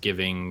versus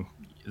giving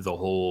the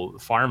whole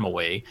farm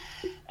away.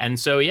 And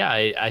so, yeah,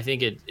 I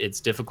think it's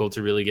difficult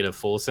to really get a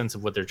full sense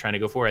of what they're trying to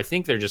go for. I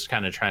think they're just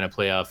kind of trying to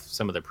play off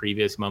some of the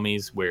previous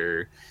mummies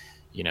where,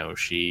 you know,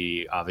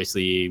 she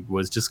obviously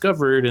was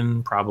discovered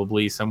and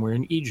probably somewhere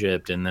in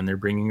Egypt, and then they're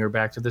bringing her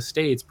back to the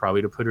States,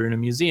 probably to put her in a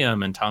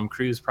museum. And Tom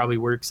Cruise probably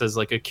works as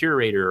like a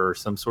curator or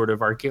some sort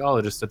of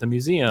archaeologist at the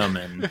museum.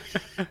 And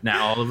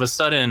now all of a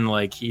sudden,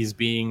 like, he's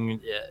being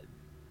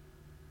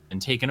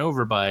and taken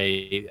over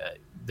by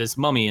this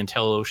mummy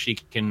until she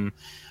can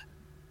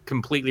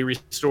completely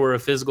restore a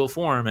physical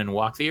form and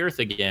walk the earth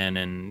again.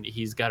 And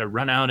he's got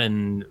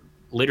to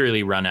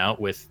literally run out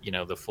with, you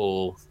know, the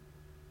full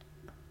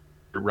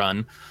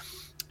run,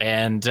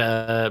 and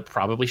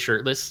probably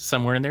shirtless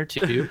somewhere in there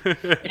too,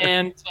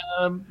 and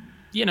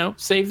you know,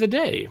 save the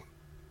day.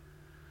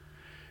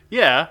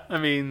 Yeah, I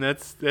mean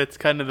that's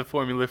kind of the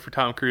formula for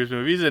Tom Cruise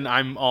movies, and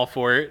I'm all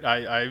for it.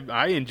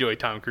 I enjoy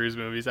Tom Cruise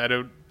movies. I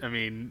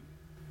mean,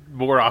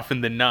 more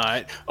often than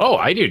not. Oh,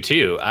 I do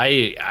too.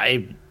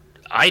 I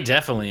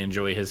definitely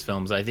enjoy his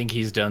films. I think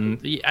he's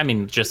done. I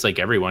mean, just like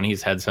everyone,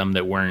 he's had some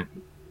that weren't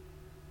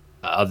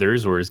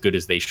others or as good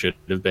as they should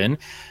have been,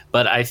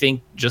 but I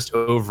think just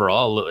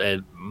overall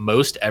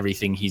most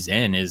everything he's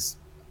in is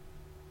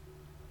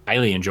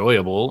highly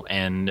enjoyable.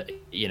 And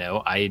you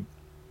know,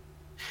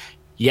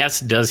 yes,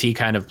 does he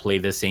kind of play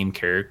the same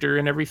character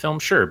in every film?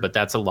 Sure, but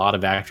that's a lot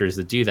of actors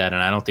that do that,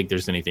 and I don't think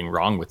there's anything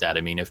wrong with that.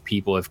 I mean, if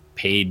people have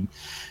paid,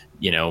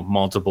 you know,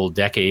 multiple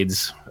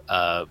decades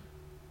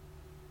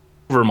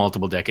over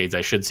multiple decades, I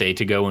should say,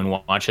 to go and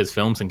watch his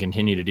films and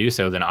continue to do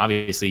so, then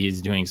obviously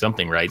he's doing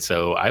something right.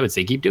 So I would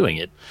say keep doing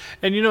it.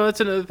 And you know, that's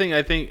another thing.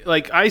 I think,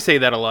 like, I say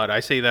that a lot.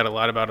 I say that a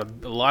lot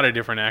about a lot of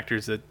different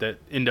actors that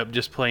end up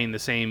just playing the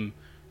same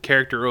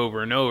character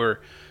over and over.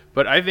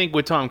 But I think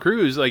with Tom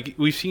Cruise, like,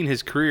 we've seen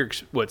his career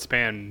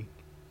span,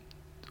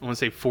 I want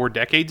to say 4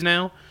 decades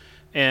now,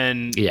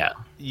 and yeah,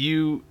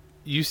 you've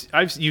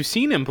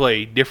seen him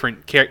play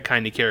different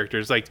kind of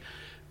characters, like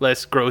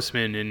Les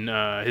Grossman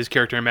and his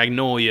character in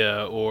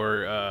Magnolia,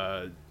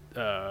 or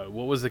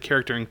what was the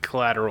character in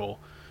Collateral?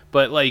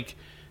 But like,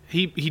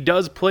 he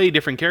does play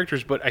different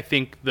characters, but I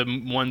think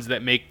the ones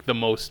that make the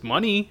most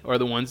money are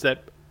the ones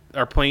that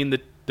are playing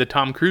the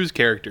Tom Cruise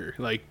character,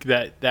 like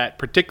that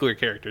particular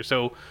character.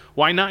 So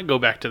why not go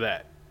back to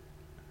that?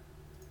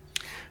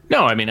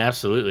 No, I mean,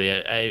 absolutely.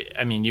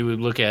 I mean, you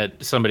would look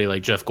at somebody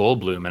like Jeff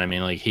Goldblum, and I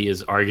mean, like, he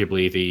is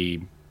arguably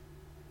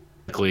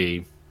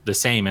the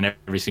same in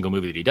every single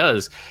movie that he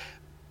does,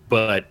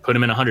 but put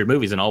him in 100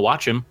 movies and I'll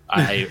watch him.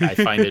 I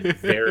find it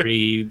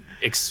very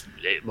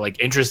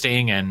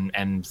interesting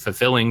and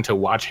fulfilling to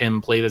watch him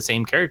play the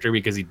same character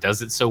because he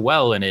does it so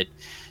well, and it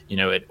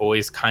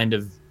always kind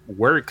of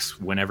works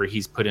whenever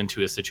he's put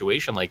into a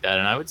situation like that.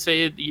 And I would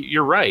say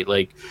you're right.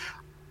 Like,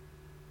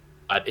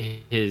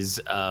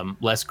 his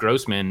Les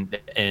Grossman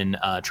in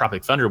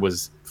Tropic Thunder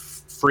was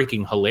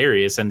freaking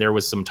hilarious, and there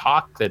was some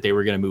talk that they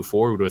were going to move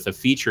forward with a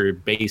feature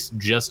based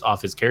just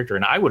off his character,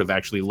 and I would have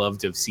actually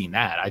loved to have seen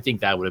that. I think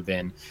that would have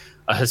been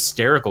a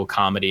hysterical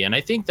comedy, and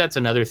I think that's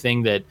another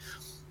thing that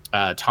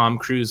Tom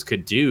Cruise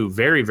could do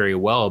very, very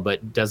well,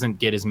 but doesn't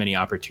get as many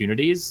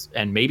opportunities,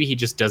 and maybe he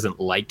just doesn't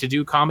like to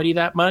do comedy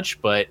that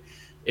much, but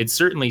it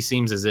certainly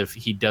seems as if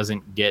he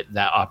doesn't get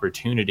that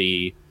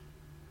opportunity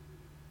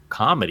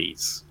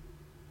comedies.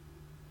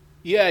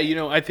 Yeah,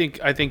 I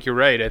think you're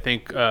right. I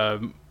think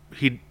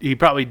he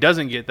probably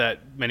doesn't get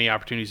that many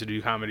opportunities to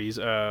do comedies.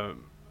 I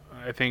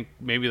think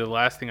maybe the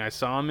last thing I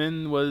saw him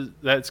in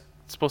that's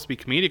supposed to be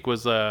comedic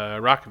was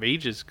Rock of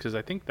Ages, because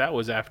I think that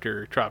was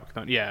after Tropic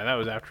Thunder. Yeah, that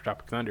was after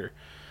Tropic Thunder.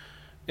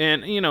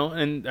 And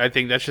and I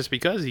think that's just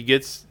because he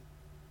gets,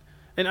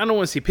 and I don't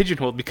want to say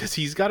pigeonholed, because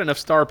he's got enough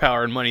star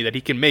power and money that he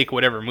can make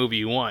whatever movie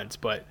he wants,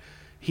 but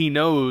he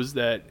knows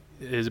that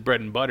his bread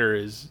and butter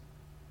is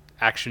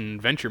action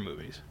adventure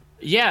movies.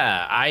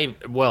 Yeah, and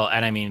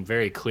I mean,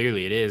 very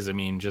clearly it is. I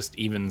mean, just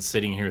even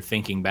sitting here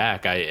thinking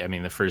back, I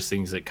mean, the first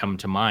things that come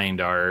to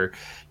mind are,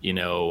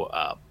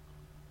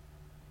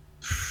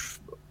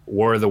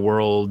 War of the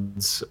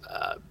Worlds,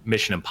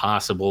 Mission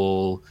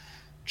Impossible,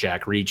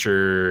 Jack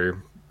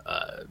Reacher,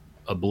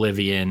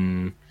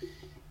 Oblivion.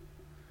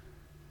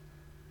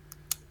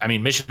 I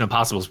mean, Mission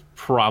Impossible is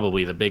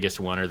probably the biggest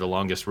one, or the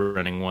longest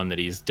running one that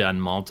he's done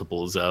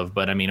multiples of.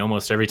 But I mean,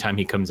 almost every time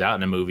he comes out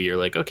in a movie, you're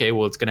like, okay,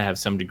 well, it's going to have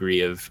some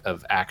degree of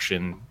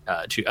action.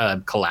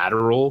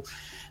 Collateral,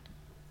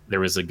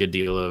 there was a good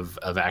deal of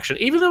action,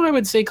 even though I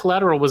would say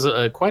Collateral was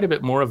quite a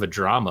bit more of a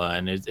drama,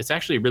 and it's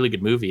actually a really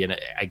good movie. And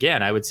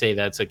again, I would say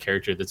that's a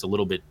character that's a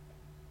little bit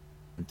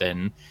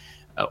than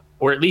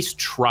or at least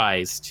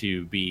tries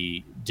to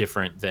be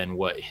different than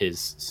what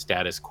his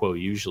status quo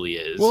usually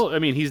is. Well, I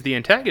mean, he's the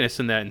antagonist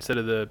in that instead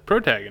of the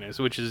protagonist,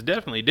 which is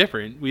definitely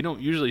different. We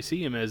don't usually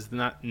see him as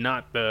not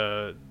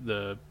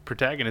the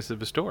protagonist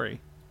of a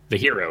story. The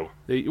hero.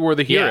 Or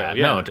the hero,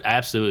 yeah. No,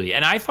 absolutely.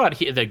 And I thought,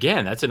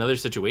 again, that's another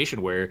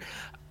situation where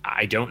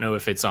I don't know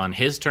if it's on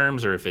his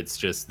terms or if it's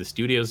just the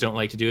studios don't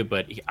like to do it,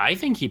 but I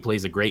think he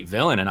plays a great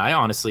villain. And I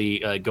honestly,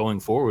 going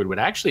forward, would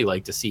actually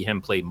like to see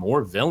him play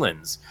more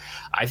villains.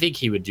 I think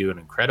he would do an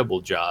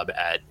incredible job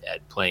at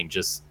playing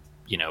just,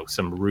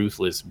 some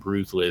ruthless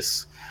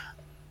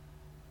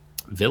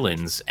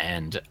villains.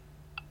 And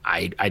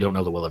I don't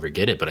know that we'll ever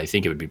get it, but I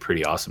think it would be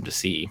pretty awesome to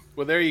see.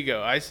 Well, there you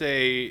go. I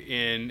say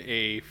in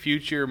a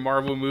future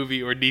Marvel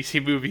movie or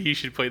DC movie, he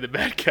should play the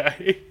bad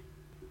guy.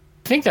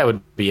 I think that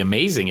would be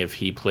amazing if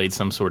he played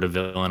some sort of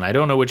villain. I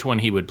don't know which one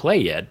he would play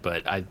yet,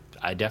 but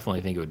I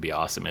definitely think it would be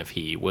awesome if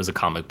he was a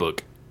comic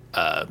book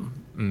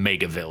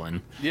mega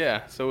villain.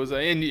 Yeah, so was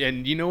I. And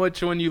you know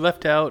which one you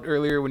left out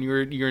earlier when you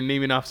were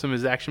naming off some of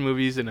his action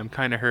movies, and I'm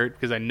kind of hurt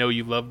because I know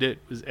you loved it.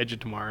 Was Edge of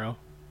Tomorrow.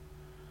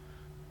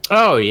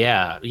 Oh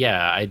yeah,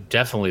 I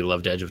definitely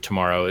loved Edge of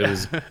Tomorrow. It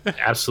was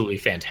absolutely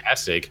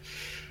fantastic.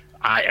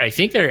 I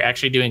think they're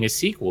actually doing a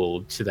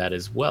sequel to that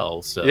as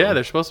well. So yeah,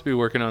 they're supposed to be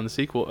working on the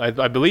sequel.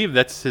 I believe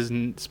that's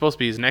supposed to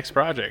be his next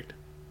project.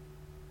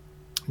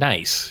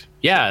 Nice.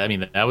 Yeah, I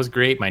mean that was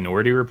great.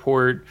 Minority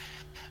Report.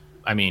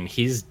 I mean,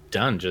 he's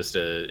done just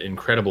an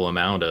incredible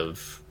amount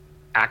of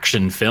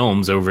action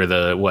films over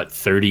the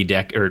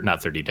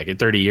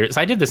 30 years.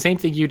 I did the same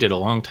thing you did a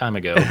long time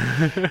ago.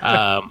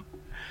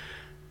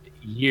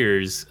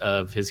 Years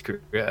of his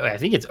career. I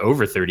think it's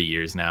over 30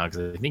 years now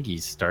because I think he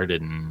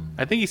started in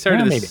the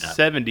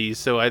 70s,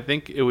 so I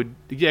think it would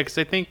because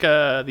I think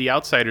The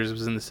Outsiders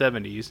was in the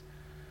 70s,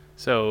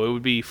 so it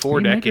would be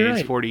 4 decades,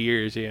 right. 40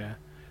 years, yeah.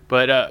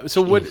 But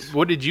so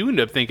what did you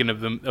end up thinking of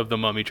the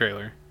Mummy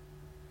trailer?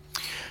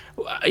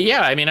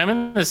 Yeah, I mean, I'm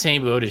in the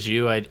same boat as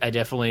you. I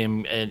definitely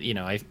am.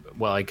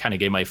 I kind of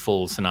gave my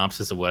full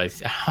synopsis of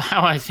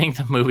how I think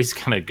the movie's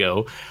gonna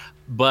go.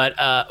 But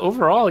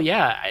overall,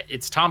 yeah,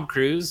 it's Tom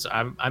Cruise.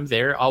 I'm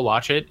there. I'll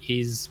watch it.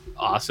 He's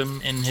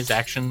awesome in his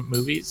action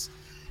movies,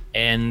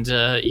 and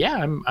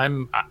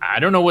I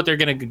don't know what they're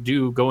gonna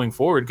do going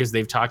forward because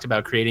they've talked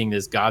about creating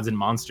this Gods and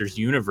Monsters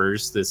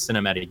universe, this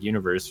cinematic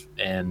universe,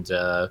 and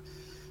I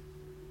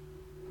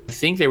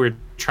think they were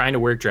trying to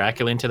work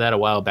Dracula into that a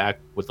while back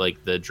with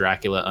like the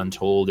Dracula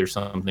Untold or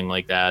something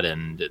like that,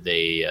 and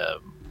they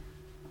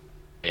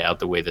out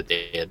the way that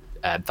they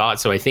had thought.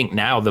 So I think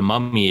now the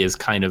Mummy is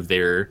kind of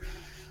their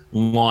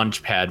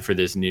launch pad for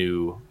this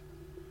new,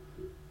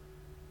 I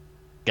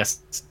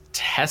guess,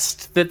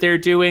 test that they're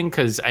doing.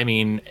 Because I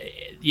mean,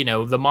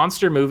 the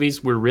monster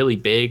movies were really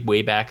big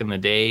way back in the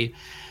day,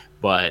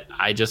 but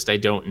I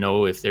don't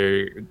know if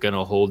they're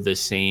gonna hold the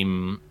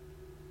same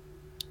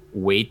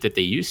weight that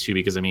they used to,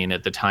 because I mean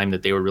at the time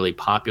that they were really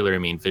popular, I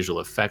mean visual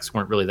effects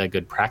weren't really that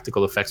good,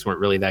 practical effects weren't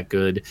really that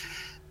good,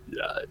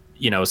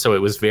 so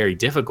it was very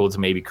difficult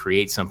to maybe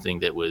create something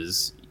that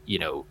was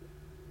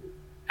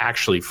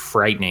actually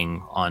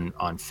frightening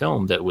on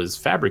film that was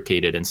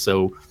fabricated. And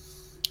so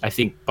I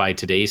think by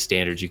today's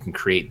standards you can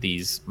create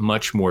these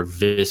much more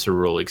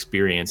visceral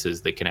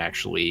experiences that can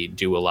actually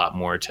do a lot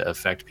more to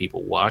affect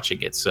people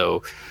watching it.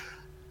 So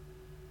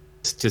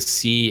to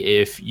see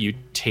if you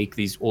take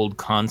these old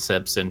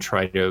concepts and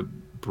try to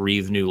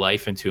breathe new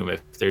life into them,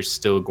 if they're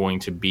still going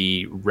to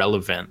be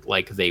relevant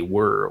like they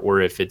were,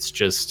 or if it's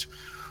just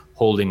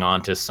holding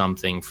on to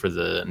something for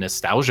the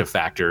nostalgia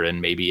factor,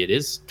 and maybe it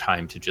is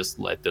time to just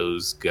let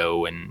those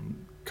go and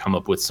come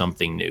up with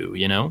something new,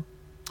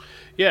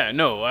 Yeah,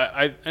 no,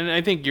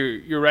 I think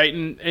you're right,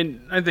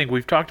 and I think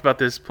we've talked about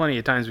this plenty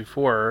of times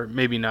before,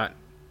 maybe not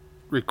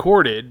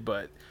recorded,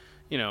 but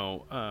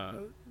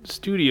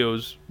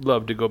studios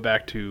love to go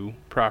back to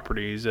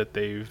properties that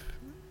they've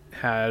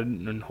had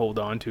and hold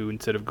on to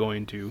instead of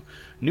going to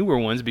newer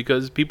ones,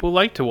 because people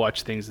like to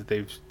watch things that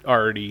they've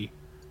already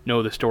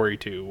know the story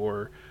to,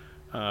 or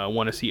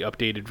want to see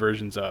updated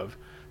versions of.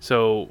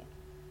 So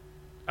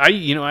I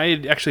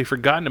had actually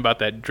forgotten about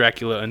that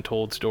Dracula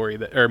Untold story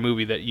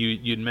movie that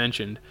you'd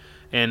mentioned,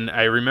 and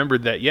I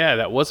remembered that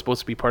that was supposed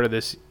to be part of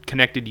this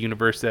connected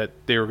universe that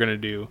they were going to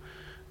do.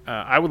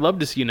 I would love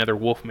to see another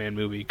Wolfman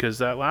movie, because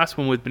that last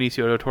one with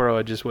Benicio del Toro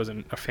I just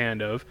wasn't a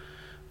fan of.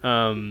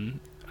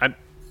 I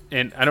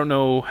don't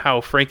know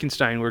how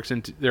Frankenstein works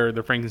into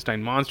the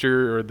Frankenstein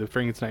monster, or the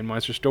Frankenstein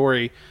monster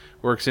story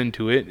works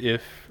into it,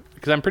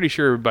 because I'm pretty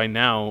sure by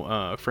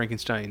now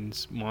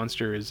Frankenstein's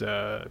monster is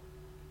a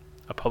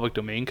public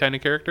domain kind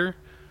of character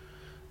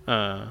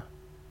that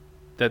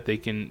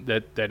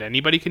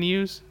anybody can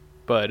use.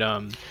 But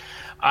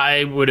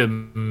I would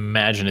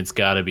imagine it's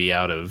got to be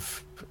out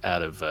of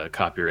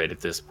copyright at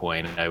this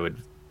point.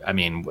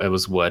 It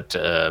was what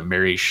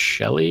Mary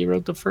Shelley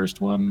wrote the first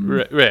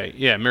one, right?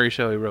 Yeah, Mary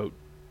Shelley wrote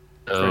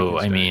Oh,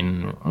 I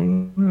mean,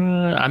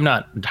 I'm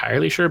not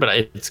entirely sure,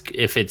 but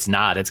if it's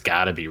not, it's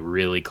got to be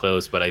really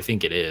close. But I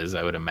think it is.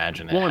 I would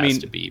imagine it has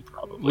to be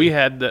probably. We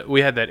had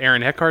that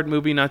Aaron Eckhart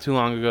movie not too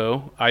long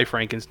ago, I,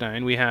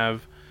 Frankenstein. We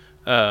have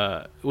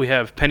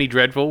Penny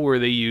Dreadful, where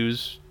they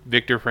use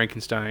Victor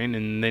Frankenstein,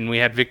 and then we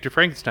had Victor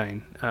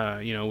Frankenstein,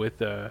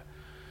 with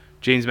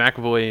James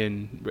McAvoy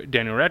and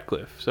Daniel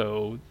Radcliffe.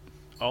 So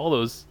all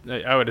those,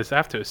 I would just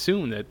have to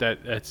assume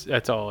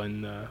that's all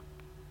in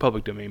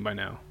public domain by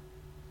now.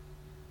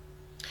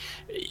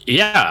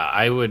 Yeah,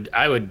 I would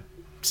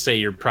say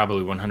you're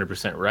probably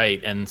 100%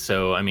 right. And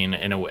so, I mean,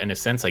 in a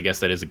sense, I guess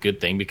that is a good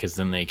thing, because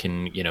then they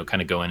can,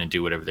 kind of go in and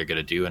do whatever they're going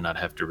to do and not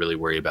have to really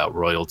worry about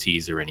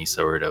royalties or any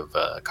sort of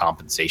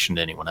compensation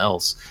to anyone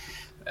else.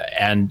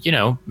 And,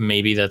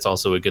 maybe that's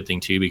also a good thing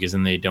too, because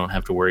then they don't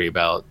have to worry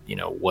about,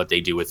 what they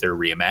do with their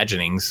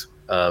reimaginings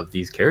of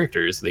these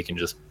characters. They can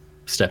just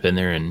step in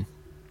there and.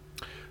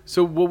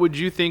 So what would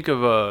you think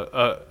of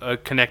a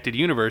connected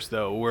universe,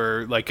 though,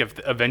 where, like, if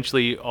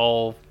eventually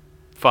all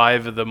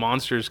 5 of the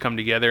monsters come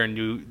together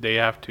and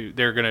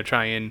they're going to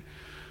try and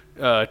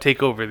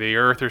take over the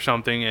Earth or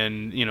something,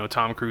 and,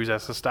 Tom Cruise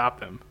has to stop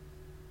them?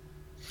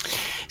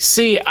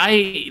 See,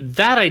 I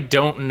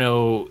don't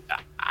know.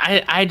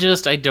 I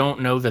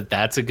don't know that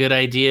that's a good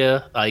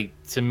idea. Like,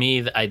 to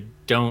me, I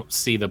don't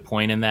see the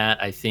point in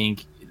that. I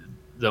think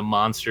the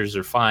monsters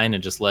are fine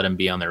and just let them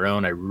be on their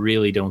own. I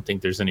really don't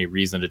think there's any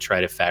reason to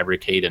try to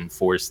fabricate and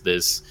force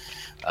this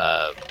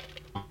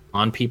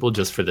on people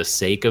just for the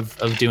sake of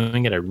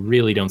doing it. I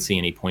really don't see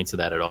any points of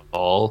that at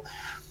all.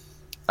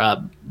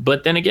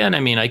 But then again, I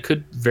mean, I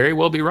could very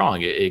well be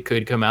wrong. It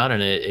could come out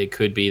and it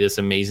could be this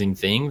amazing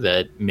thing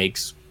that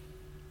makes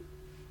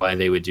why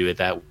they would do it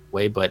that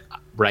way. But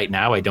right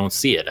now, I don't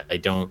see it. I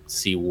don't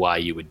see why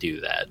you would do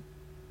that.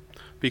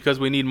 Because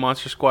we need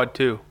Monster Squad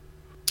 2.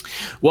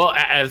 Well,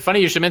 funny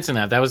you should mention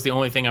that. That was the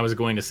only thing I was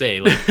going to say.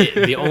 Like,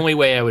 the only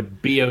way I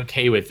would be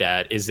okay with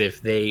that is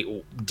if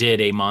they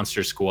did a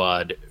Monster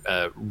Squad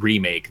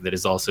remake that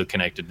is also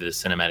connected to the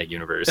cinematic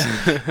universe.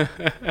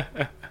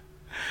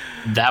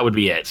 That would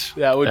be it.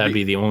 That'd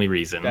be the only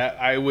reason.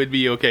 I would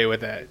be okay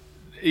with that.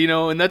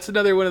 And that's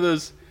another one of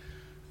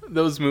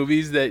those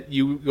movies that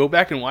you go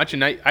back and watch.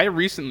 And I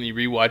recently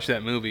rewatched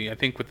that movie, I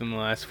think within the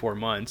last 4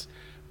 months.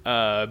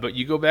 But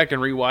you go back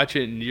and rewatch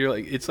it, and you're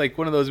like, it's like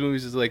one of those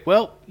movies is like,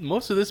 well,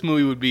 most of this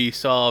movie would be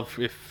solved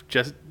if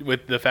just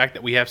with the fact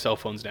that we have cell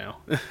phones now.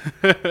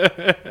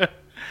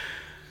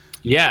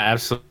 Yeah,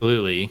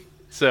 absolutely.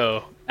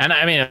 So, and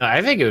I mean,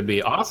 I think it would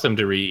be awesome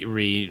to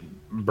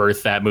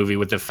rebirth that movie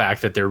with the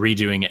fact that they're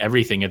redoing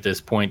everything at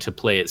this point to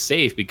play it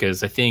safe,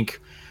 because I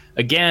think,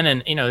 again,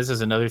 and this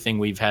is another thing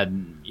we've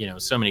had,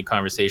 so many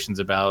conversations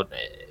about,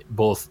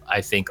 both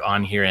I think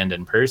on here and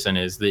in person,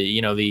 is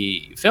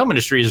the film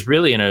industry is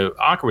really in an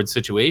awkward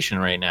situation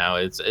right now.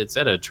 It's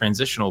at a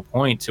transitional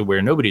point to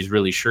where nobody's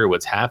really sure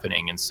what's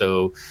happening, and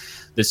so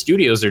the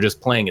studios are just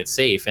playing it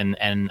safe. And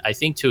I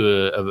think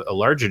to a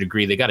larger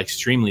degree, they got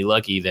extremely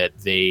lucky that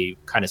they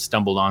kind of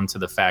stumbled onto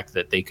the fact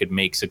that they could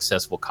make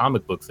successful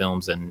comic book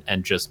films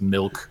and just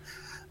milk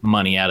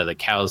money out of the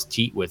cow's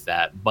teat with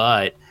that.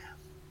 But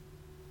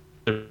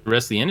the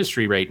rest of the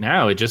industry right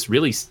now, it just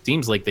really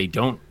seems like they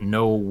don't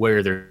know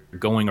where they're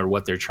going or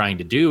what they're trying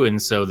to do,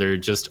 and so they're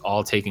just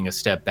all taking a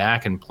step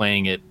back and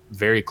playing it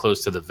very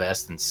close to the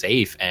vest and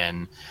safe.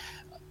 And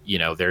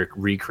they're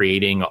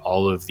recreating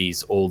all of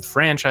these old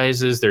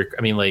franchises.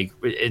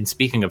 And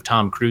speaking of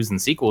Tom Cruise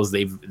and sequels,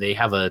 they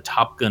have a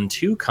Top Gun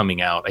 2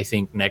 coming out, I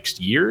think, next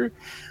year,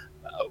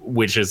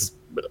 which is,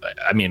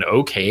 I mean,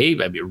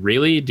 okay. I mean,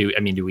 really, do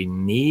we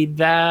need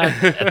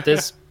that at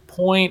this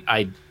point?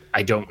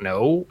 I don't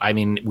know. I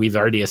mean, we've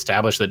already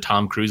established that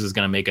Tom Cruise is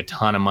going to make a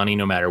ton of money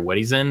no matter what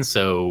he's in.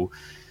 So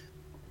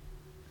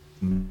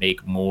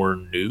make more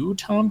new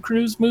Tom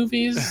Cruise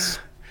movies.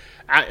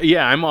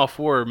 I'm all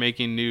for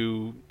making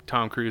new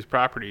Tom Cruise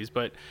properties,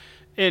 but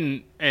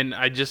I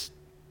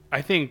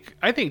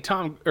think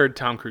Tom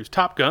Cruise,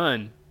 Top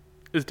Gun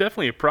is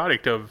definitely a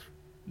product of,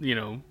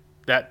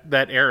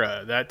 that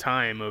era, that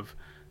time of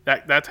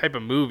that type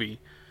of movie.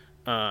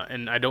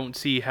 And I don't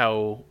see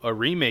how a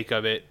remake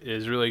of it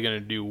is really going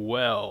to do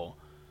well.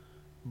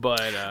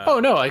 But oh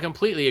no, I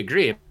completely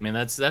agree. I mean,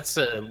 that's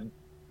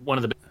one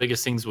of the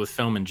biggest things with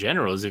film in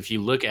general is if you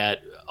look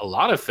at a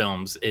lot of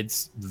films,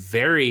 it's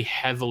very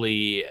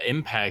heavily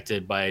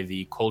impacted by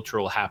the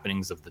cultural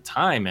happenings of the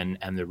time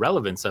and the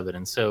relevance of it.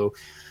 And so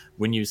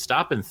when you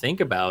stop and think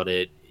about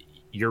it,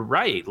 you're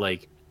right.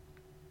 Like,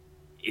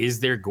 is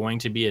there going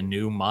to be a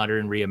new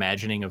modern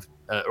reimagining of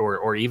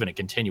or even a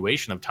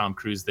continuation of Tom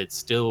Cruise that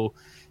still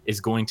is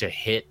going to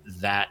hit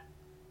that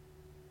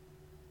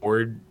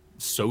word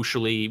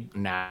socially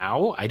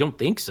now? I don't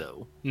think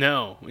so.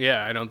 No,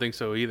 yeah, I don't think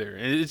so either.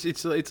 It's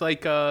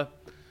like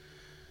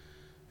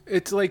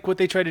what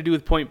they tried to do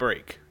with Point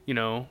Break.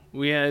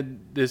 We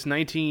had this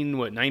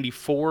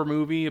 94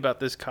 movie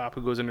about this cop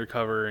who goes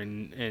undercover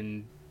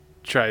and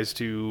tries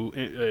to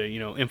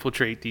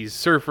infiltrate these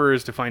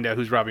surfers to find out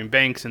who's robbing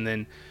banks, and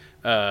then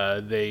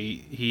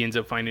he ends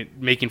up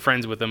making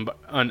friends with them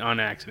on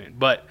accident.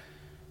 But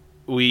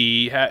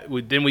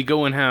then we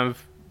go and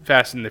have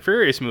Fast and the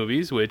Furious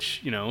movies,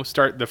 which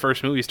the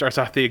first movie starts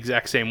off the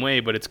exact same way,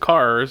 but it's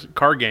car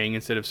gang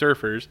instead of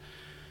surfers,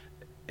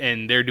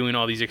 and they're doing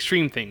all these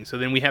extreme things. So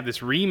then we have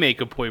this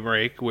remake of Point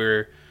Break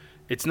where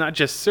it's not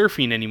just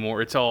surfing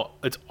anymore; it's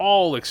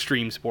all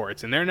extreme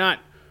sports, and they're not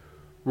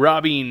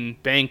robbing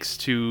banks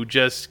to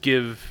just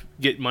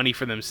get money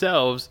for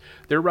themselves.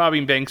 They're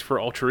robbing banks for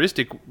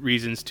altruistic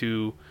reasons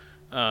to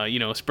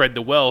spread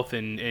the wealth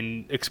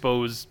and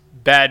expose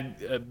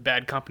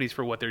bad companies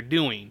for what they're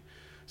doing.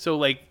 So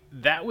like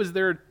that was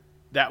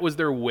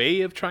their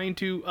way of trying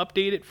to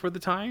update it for the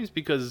times,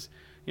 because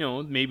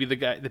maybe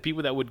the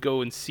people that would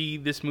go and see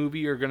this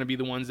movie are going to be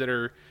the ones that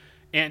are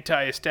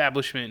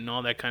anti-establishment and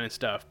all that kind of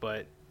stuff.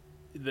 But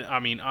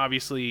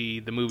obviously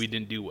the movie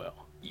didn't do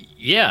well.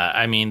 Yeah,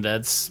 I mean,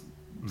 that's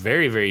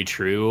very, very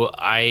true.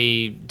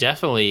 I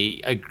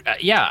definitely,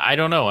 I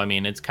don't know. I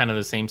mean, it's kind of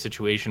the same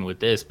situation with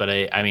this, but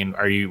I mean,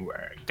 are you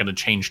going to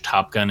change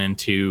Top Gun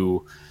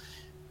into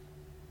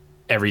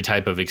every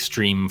type of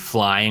extreme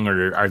flying,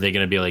 or are they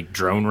going to be like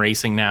drone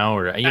racing now?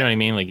 Or, you know what I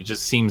mean? Like, it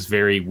just seems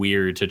very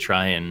weird to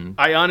try and...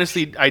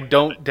 I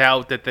don't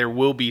doubt that there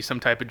will be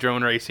some type of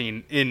drone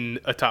racing in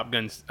a Top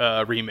Gun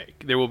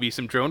remake. There will be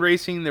some drone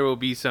racing. There will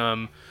be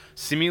some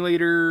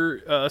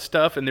simulator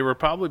stuff, and there will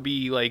probably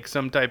be like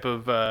some type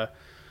of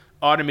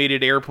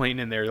automated airplane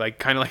in there, like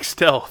kind of like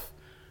Stealth.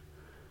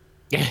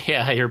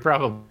 Yeah, you're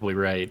probably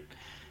right.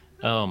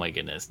 Oh my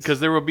goodness! Because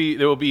there will be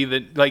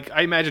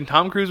I imagine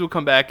Tom Cruise will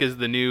come back as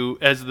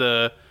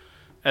the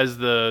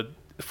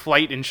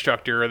flight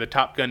instructor or the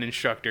Top Gun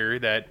instructor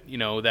that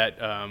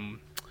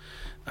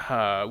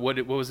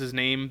what was his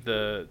name,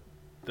 the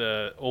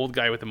old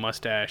guy with the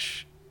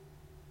mustache,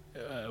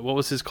 what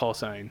was his call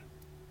sign?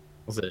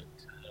 Was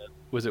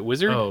it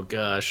Wizard? Oh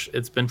gosh,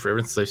 it's been forever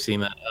since I've seen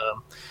that.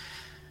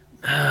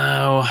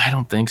 No, I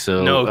don't think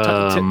so. No,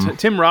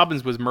 Tim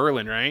Robbins was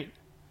Merlin, right?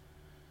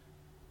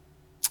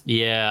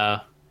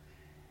 Yeah.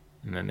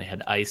 And then they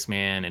had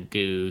Iceman and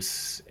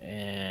Goose,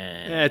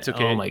 and yeah, it's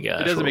okay. Oh my gosh,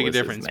 it doesn't make a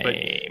difference. But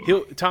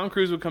Tom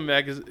Cruise will come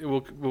back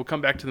will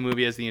come back to the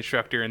movie as the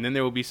instructor, and then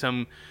there will be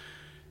some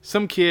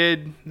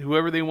kid,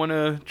 whoever they want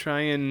to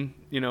try and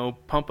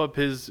pump up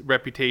his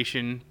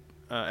reputation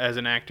as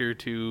an actor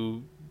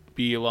to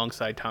be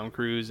alongside Tom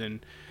Cruise,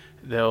 and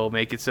they'll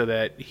make it so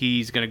that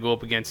he's going to go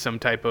up against some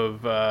type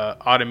of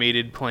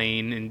automated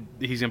plane, and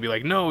he's going to be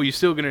like, no, you're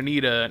still going to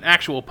need an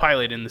actual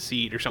pilot in the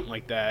seat or something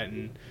like that,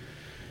 and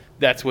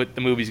that's what the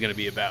movie's going to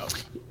be about.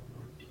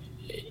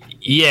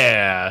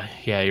 Yeah,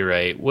 you're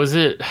right. Was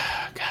it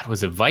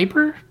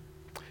Viper?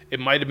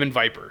 It might have been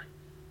Viper.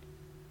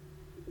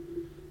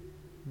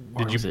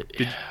 Did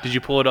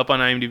you pull it up on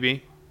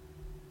IMDb?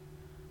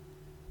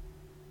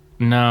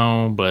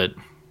 No, but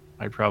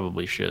I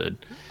probably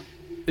should.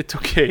 It's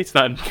okay. It's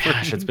not important.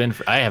 Gosh,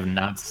 I have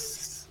not.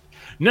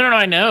 No,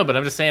 I know, but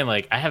I'm just saying,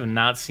 like, I have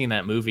not seen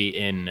that movie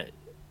in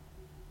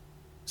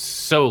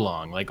so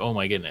long. Like, oh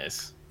my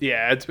goodness.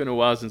 Yeah, it's been a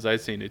while since I've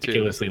seen it too.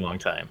 Ridiculously long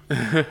time.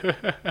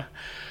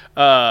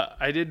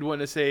 I did want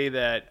to say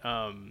that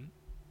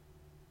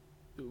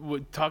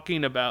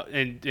talking about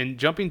and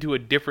jumping to a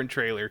different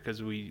trailer,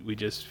 because we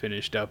just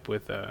finished up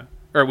with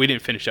or we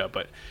didn't finish up,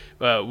 but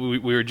we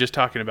were just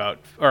talking about,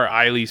 or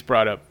I at least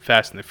brought up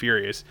Fast and the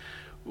Furious.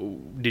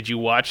 Did you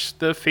watch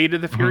the Fate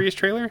of the Furious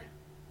trailer?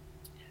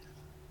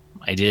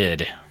 I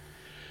did.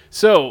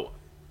 So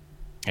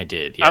I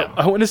did, yeah.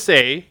 I want to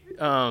say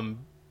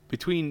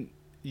between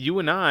you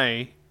and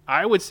I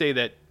would say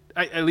that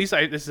this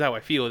is how I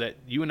feel, that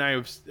you and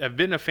I have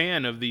been a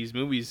fan of these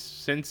movies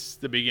since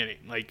the beginning.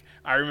 Like,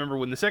 I remember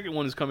when the second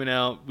one was coming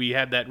out, we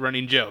had that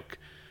running joke.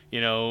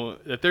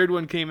 The third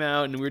one came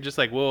out, and we were just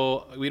like,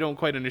 well, we don't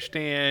quite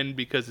understand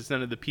because it's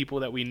none of the people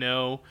that we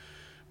know.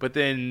 But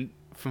then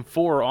from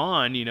 4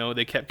 on,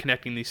 they kept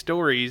connecting these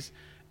stories,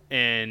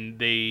 and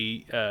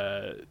they,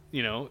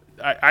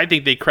 I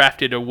think they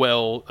crafted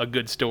a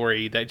good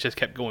story that just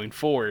kept going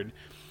forward.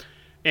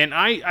 And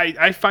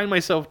I find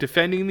myself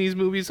defending these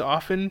movies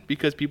often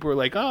because people are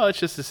like, oh, it's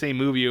just the same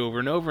movie over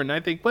and over. And I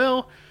think,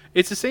 well,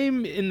 it's the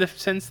same in the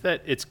sense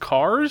that it's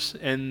cars,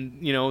 and,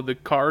 the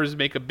cars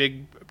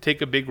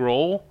take a big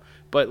role.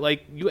 But,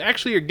 like, you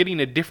actually are getting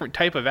a different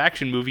type of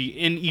action movie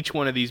in each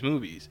one of these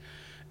movies.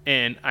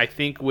 And I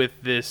think with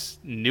this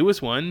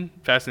newest one,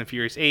 Fast and the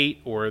Furious 8,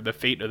 or The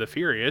Fate of the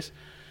Furious,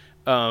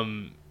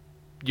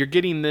 you're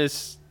getting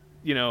this,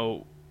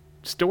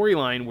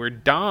 storyline where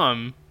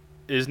Dom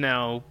is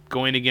now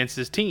going against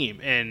his team,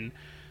 and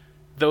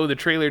though the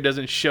trailer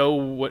doesn't show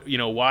what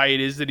why it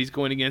is that he's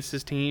going against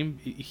his team,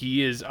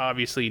 he is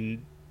obviously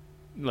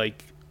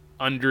like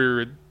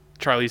under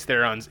Charlize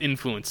Theron's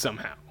influence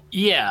somehow.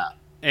 Yeah,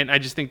 and I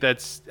just think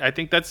that's I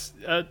don't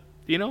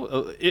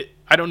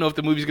know if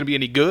the movie's going to be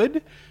any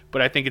good,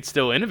 but I think it's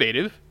still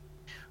innovative.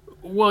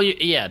 Well,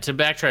 yeah, to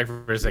backtrack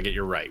for a second,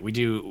 you're right. We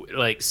do,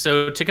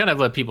 so to kind of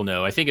let people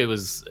know, I think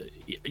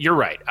you're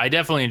right. I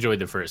definitely enjoyed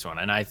the first one.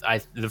 And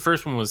the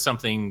first one was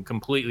something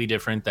completely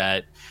different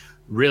that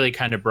really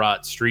kind of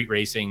brought street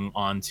racing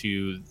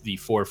onto the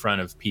forefront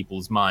of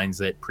people's minds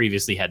that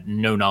previously had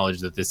no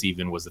knowledge that this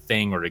even was a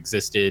thing or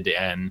existed.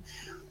 And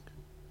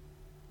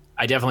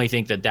I definitely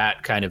think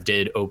that kind of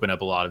did open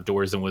up a lot of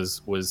doors and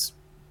was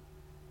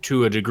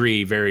to a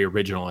degree very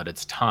original at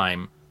its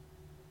time.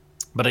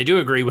 But I do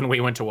agree, when we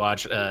went to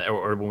watch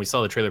or when we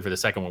saw the trailer for the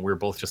second one, we were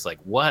both just like,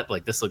 what?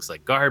 Like, this looks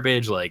like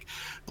garbage, like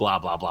blah,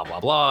 blah, blah, blah,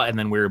 blah. And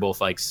then we were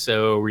both like,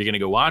 so are you going to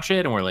go watch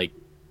it? And we're like,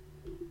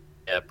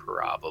 yeah,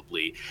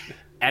 probably.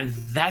 And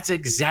that's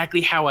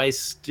exactly how I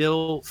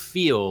still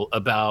feel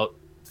about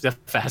the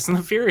Fast and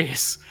the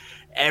Furious.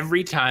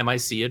 Every time I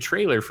see a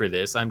trailer for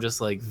this, I'm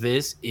just like,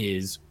 this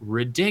is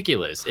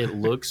ridiculous. It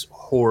looks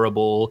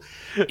horrible.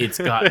 It's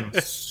gotten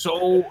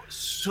so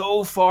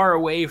far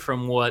away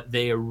from what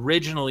they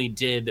originally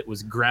did that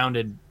was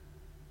grounded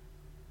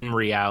in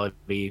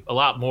reality. A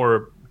lot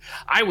more,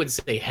 I would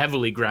say,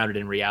 heavily grounded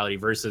in reality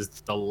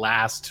versus the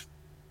last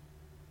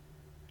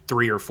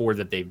 3 or 4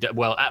 that they've done.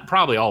 Well,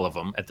 probably all of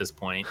them at this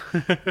point.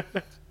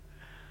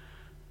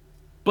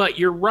 But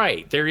you're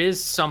right. There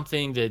is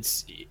something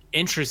that's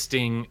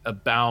interesting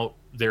about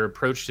their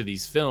approach to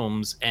these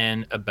films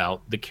and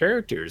about the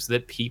characters,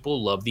 that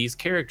people love these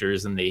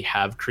characters, and they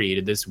have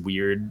created this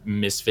weird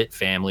misfit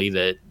family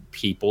that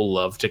people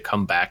love to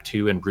come back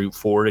to and root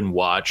for and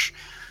watch.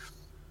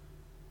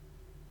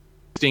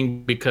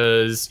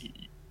 Because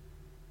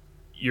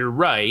you're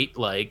right,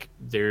 like,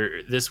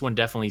 this one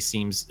definitely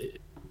seems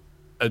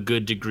a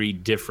good degree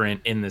different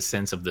in the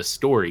sense of the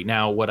story.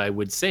 Now, what I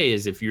would say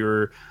is, if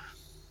you're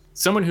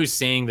someone who's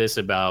saying this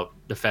about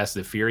the Fast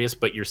and the Furious,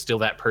 but you're still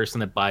that person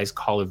that buys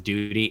Call of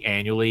Duty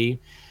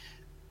annually,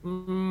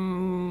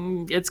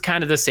 it's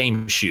kind of the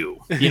same shoe.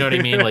 You know what I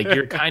mean? Like,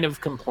 you're kind of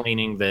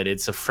complaining that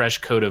it's a fresh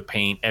coat of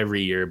paint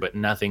every year, but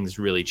nothing's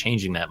really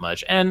changing that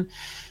much. And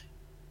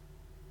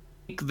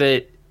I think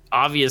that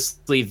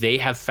obviously they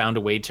have found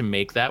a way to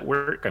make that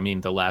work. I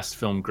mean, the last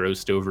film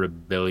grossed over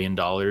 $1 billion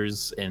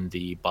in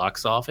the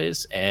box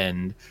office,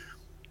 and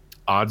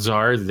odds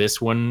are this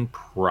one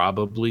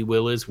probably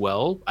will as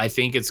well. I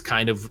think it's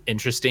kind of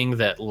interesting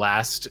that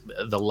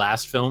the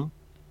last film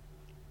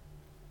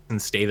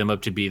and Statham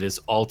up to be this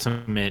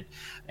ultimate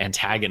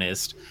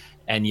antagonist,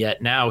 and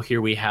yet now here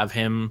we have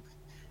him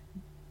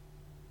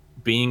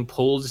being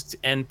pulled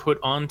and put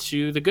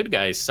onto the good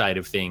guys side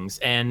of things.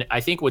 And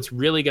I think what's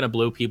really going to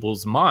blow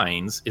people's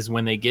minds is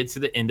when they get to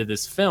the end of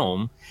this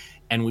film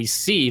and we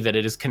see that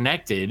it is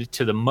connected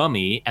to the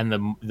Mummy and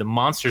the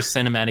Monster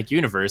Cinematic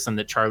Universe, and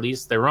that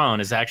Charlize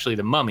Theron is actually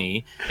the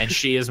Mummy, and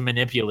she is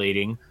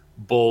manipulating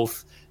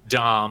both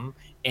Dom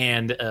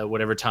and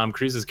whatever Tom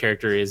Cruise's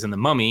character is in the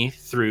Mummy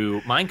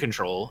through mind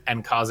control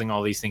and causing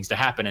all these things to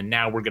happen. And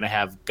now we're going to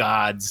have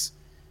gods,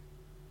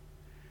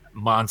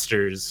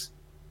 monsters,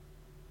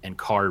 and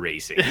car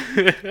racing.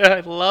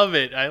 I love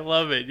it.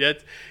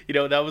 That's,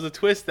 that was a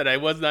twist that I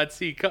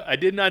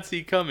did not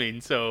see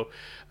coming. So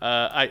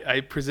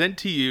I present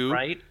to you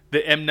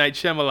the M. Night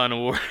Shyamalan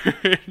Award.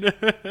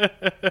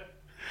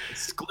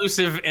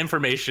 Exclusive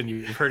information.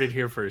 You've heard it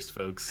here first,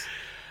 folks.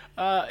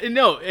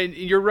 No, and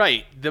you're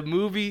right. The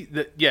movie,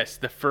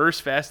 the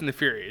first Fast and the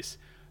Furious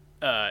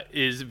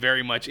is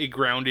very much a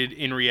grounded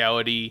in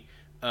reality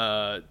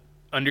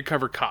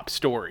undercover cop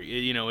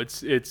story.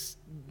 It's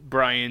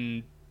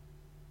Brian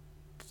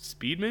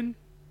Speedman,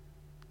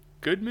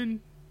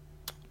 Goodman,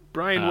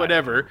 Brian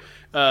whatever,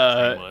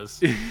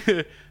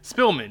 Spillman,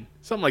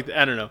 something like that.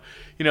 I don't know.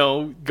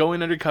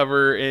 Going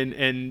undercover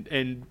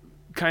and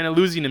kind of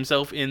losing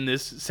himself in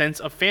this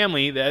sense of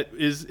family that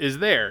is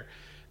there,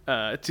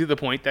 to the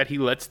point that he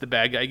lets the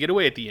bad guy get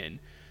away at the end,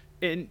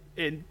 and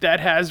that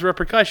has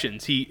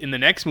repercussions. In the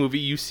next movie,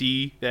 you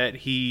see that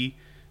he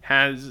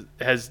had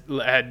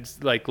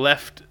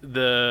left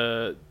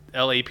the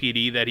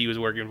LAPD that he was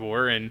working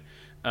for, and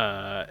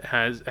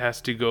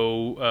has to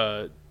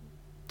go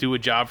do a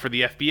job for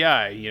the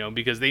FBI,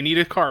 because they need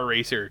a car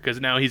racer,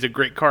 because now he's a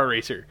great car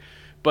racer.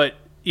 But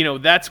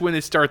that's when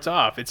it starts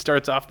off. It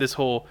starts off this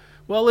whole,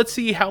 well, let's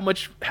see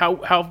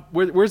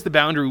where's the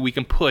boundary we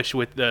can push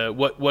with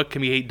what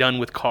can be done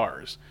with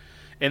cars.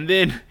 And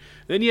then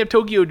you have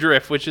Tokyo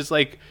Drift, which is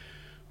like,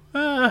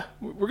 we're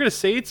gonna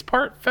say it's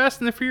part Fast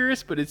and the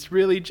Furious, but it's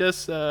really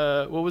just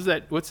what was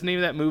that? What's the name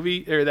of that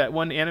movie or that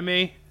one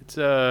anime? It's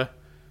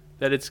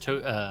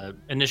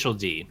Initial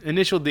D.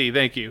 Initial D,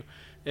 thank you.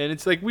 And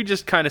it's like, we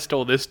just kind of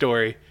stole this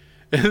story,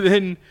 and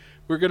then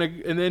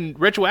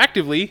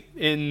retroactively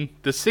in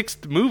the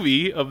 6th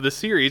movie of the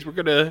series, we're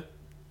gonna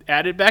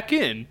add it back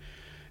in.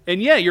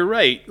 And yeah, you're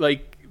right.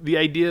 Like, the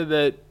idea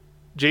that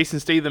Jason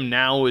Statham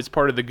now is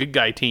part of the good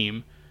guy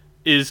team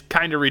is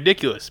kind of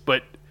ridiculous.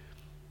 But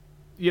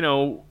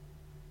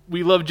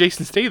we love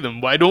Jason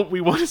Statham. Why don't we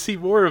want to see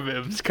more of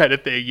him? Kind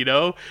of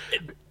thing,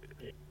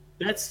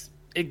 That's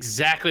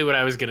exactly what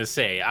I was gonna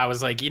say. I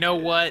was like, you know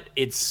what?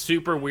 It's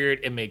super weird.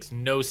 It makes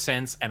no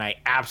sense, and I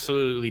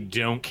absolutely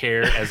don't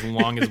care as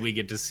long as we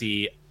get to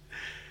see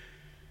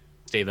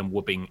Statham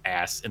whooping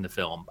ass in the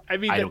film. I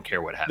mean, I don't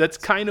care what happens. That's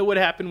kind of what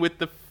happened with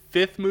the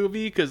fifth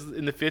movie, because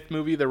in the fifth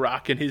movie, The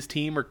Rock and his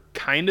team are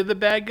kind of the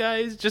bad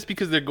guys, just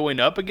because they're going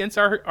up against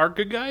our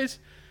good guys.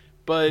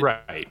 But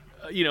Right.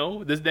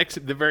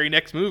 the very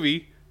next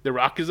movie, The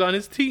Rock is on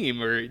his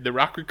team, or The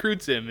Rock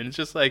recruits him, and it's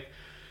just like,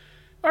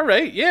 all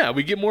right, yeah,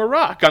 we get more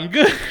Rock. I'm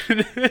good.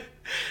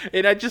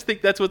 And I just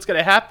think that's what's going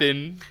to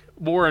happen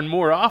more and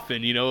more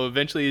often.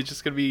 Eventually it's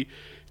just going to be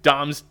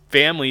Dom's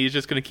family is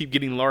just going to keep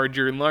getting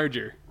larger and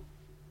larger.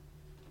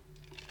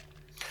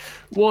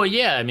 Well,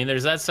 yeah, I mean,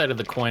 there's that side of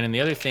the coin, and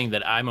the other thing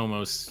that I'm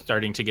almost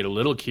starting to get a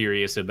little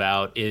curious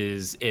about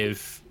is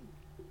if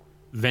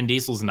Vin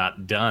Diesel's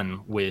not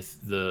done with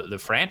the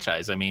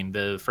franchise. I mean,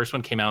 the first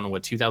one came out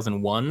in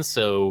 2001,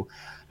 so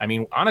I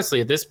mean,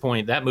 honestly, at this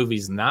point, that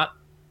movie's not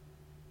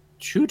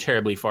too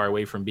terribly far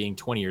away from being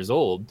 20 years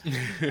old,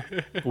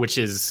 which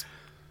is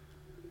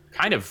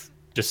kind of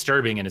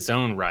disturbing in its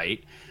own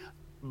right.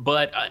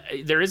 But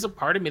there is a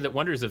part of me that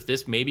wonders if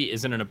this maybe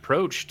isn't an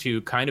approach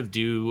to kind of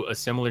do a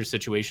similar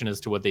situation as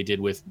to what they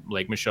did with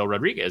like Michelle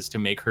Rodriguez, to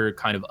make her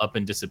kind of up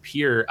and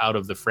disappear out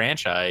of the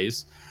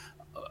franchise.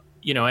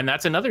 And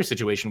that's another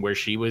situation where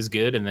she was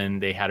good and then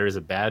they had her as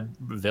a bad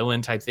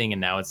villain type thing.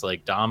 And now it's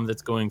like Dom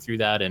that's going through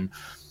that. And,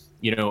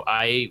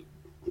 I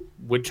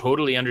would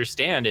totally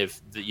understand if,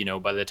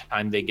 by the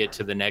time they get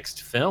to the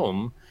next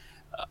film,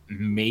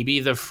 maybe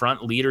the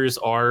front leaders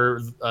are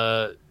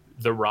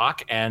The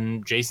Rock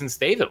and Jason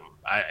Statham.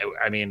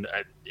 I mean,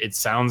 it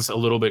sounds a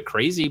little bit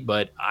crazy,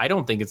 but I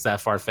don't think it's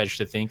that far-fetched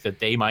to think that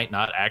they might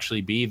not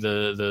actually be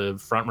the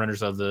front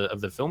runners of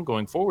the film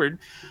going forward.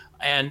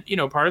 And,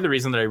 part of the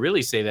reason that I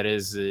really say that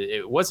is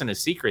it wasn't a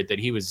secret that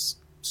he was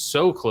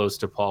so close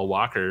to Paul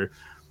Walker.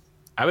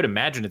 I would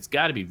imagine it's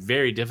got to be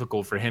very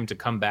difficult for him to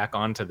come back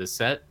onto the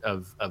set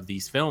of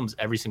these films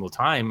every single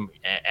time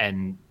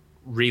and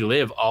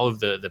relive all of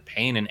the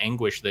pain and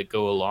anguish that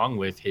go along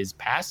with his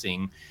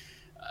passing.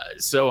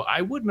 So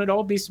I wouldn't at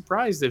all be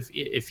surprised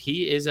if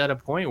he is at a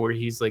point where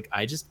he's like,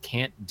 I just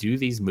can't do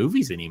these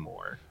movies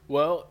anymore.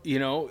 Well,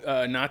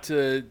 not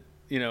to,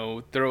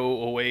 throw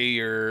away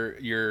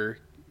your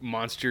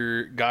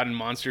monster, God and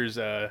Monsters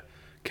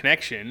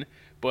connection,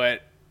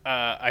 but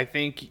I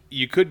think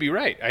you could be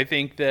right. I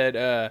think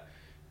that,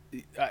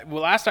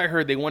 last I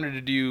heard, they wanted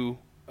to do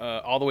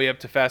all the way up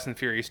to Fast and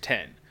Furious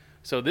 10.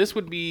 So this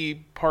would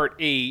be part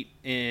 8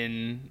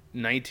 in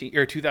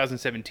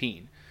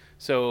 2017.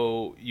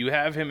 So you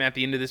have him at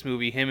the end of this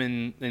movie,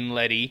 him and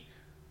Letty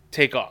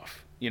take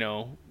off,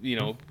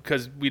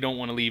 because we don't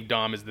want to leave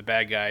Dom as the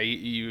bad guy.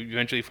 You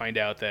eventually find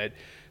out that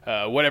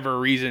whatever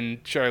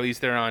reason Charlize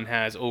Theron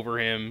has over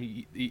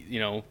him,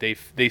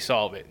 they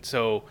solve it.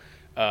 So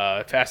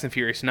Fast and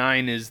Furious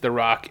 9 is The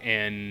Rock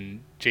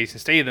and Jason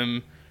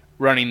Statham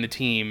running the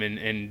team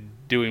and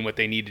doing what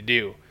they need to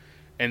do.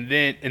 And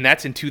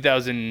that's in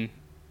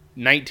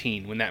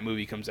 2019 when that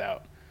movie comes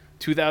out.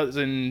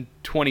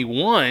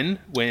 2021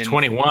 when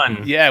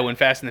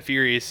Fast and the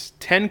Furious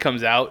 10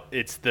 comes out,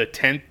 it's the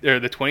 10th or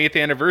the 20th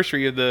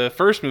anniversary of the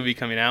first movie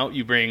coming out.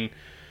 You bring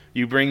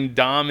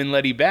Dom and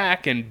Letty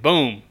back, and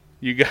boom,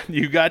 you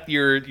got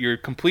your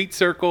complete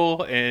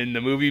circle, and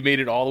the movie made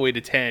it all the way to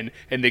 10,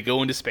 and they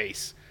go into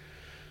space.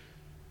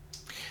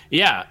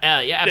 Yeah,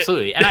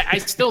 absolutely. And I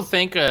still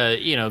think,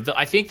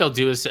 I think they'll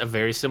do a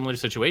very similar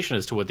situation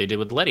as to what they did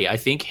with Letty. I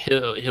think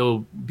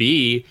he'll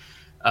be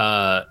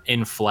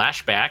in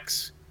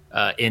flashbacks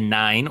in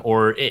 9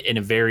 or in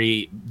a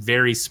very,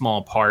 very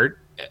small part.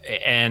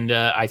 And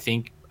I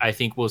think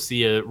we'll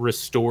see a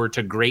restore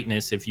to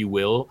greatness, if you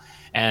will,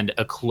 and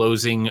a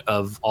closing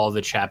of all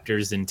the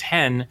chapters in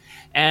 10.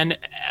 And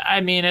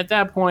I mean, at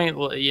that point,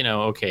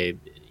 okay,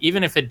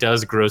 even if it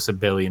does gross $1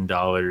 billion,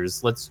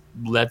 let's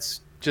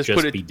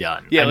just be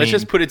done. Yeah, let's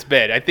just put it to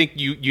bed. I think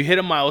you hit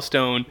a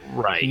milestone.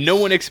 Right. No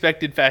one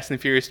expected Fast and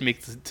Furious to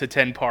make to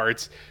 10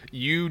 parts.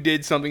 You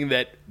did something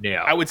that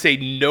I would say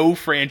no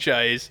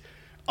franchise,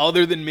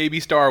 other than maybe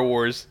Star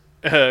Wars,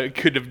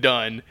 could have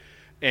done,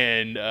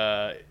 and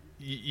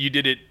you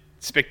did it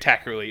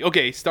spectacularly.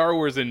 Okay, Star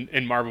Wars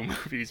and Marvel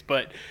movies,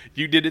 but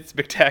you did it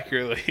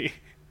spectacularly.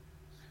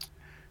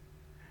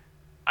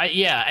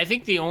 I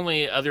think the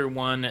only other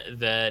one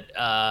that,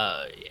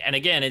 and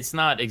again, it's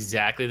not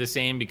exactly the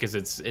same because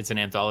it's an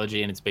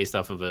anthology and it's based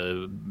off of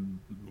a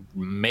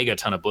mega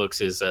ton of books,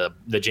 is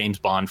the James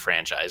Bond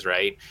franchise,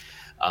 right?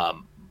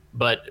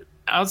 But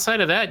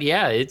outside of that,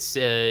 yeah, it's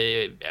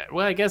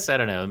well, I guess I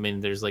don't know. I mean,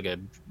 there's like a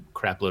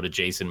crap load of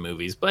Jason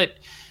movies, but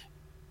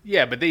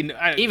yeah, but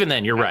even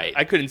then, you're right.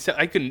 I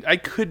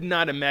could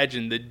not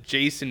imagine the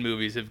Jason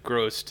movies have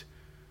grossed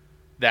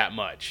that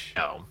much.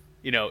 No,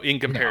 in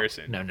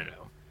comparison.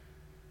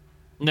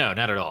 No,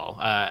 not at all.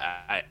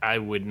 I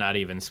would not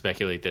even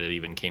speculate that it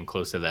even came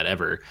close to that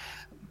ever.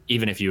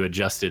 Even if you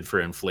adjusted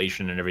for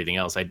inflation and everything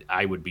else,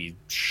 I would be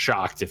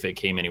shocked if it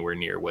came anywhere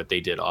near what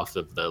they did off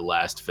of the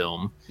last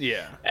film.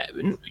 Yeah.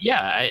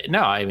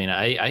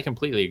 I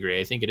completely agree.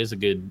 I think it is a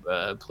good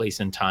place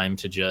and time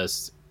to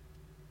just...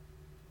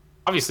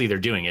 Obviously, they're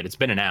doing it. It's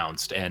been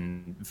announced.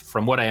 And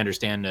from what I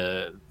understand,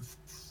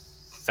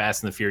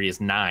 Fast and the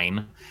Furious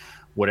 9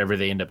 whatever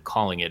they end up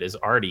calling it, is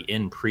already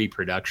in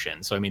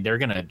pre-production. So I mean, they're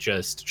gonna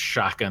just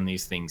shotgun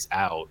these things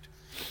out,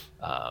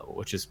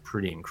 which is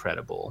pretty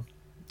incredible.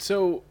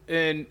 So,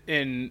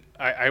 and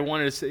I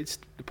wanted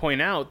to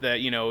point out that,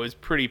 it's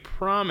pretty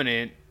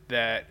prominent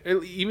that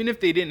even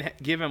if they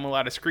didn't give him a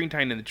lot of screen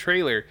time in the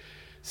trailer,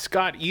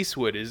 Scott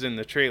Eastwood is in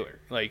the trailer.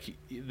 Like,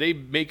 they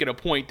make it a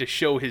point to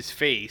show his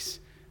face.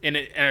 And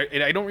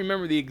I don't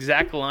remember the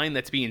exact line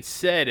that's being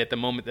said at the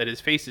moment that his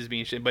face is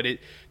being shown, but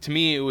to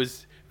me, it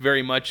was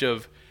very much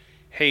of,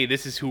 hey,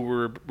 this is who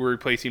we're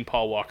replacing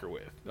Paul Walker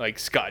with, like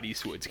Scott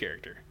Eastwood's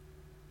character.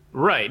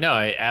 Right. No,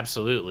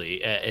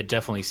 absolutely. It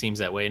definitely seems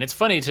that way. And it's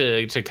funny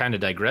to kind of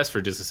digress for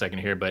just a second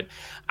here, but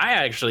I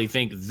actually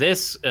think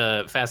this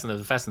Fast and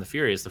the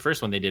Furious, the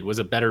first one they did, was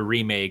a better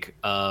remake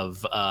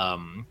of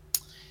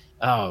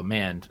oh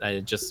man, I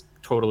just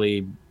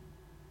totally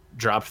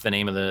dropped the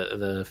name of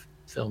the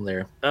film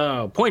there.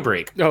 Oh, Point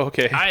Break. Oh,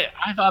 okay. I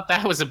thought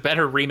that was a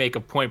better remake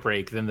of Point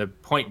Break than the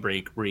Point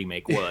Break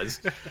remake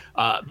was,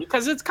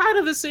 because it's kind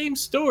of the same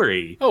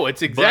story. Oh,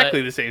 it's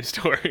exactly the same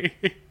story.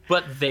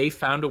 But they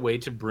found a way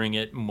to bring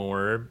it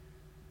more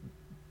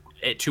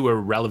to a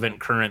relevant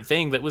current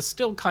thing that was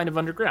still kind of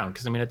underground.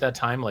 Because I mean, at that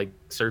time, like,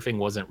 surfing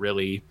wasn't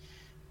really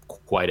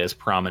quite as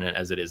prominent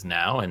as it is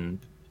now, and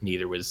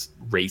neither was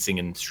racing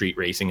and street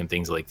racing and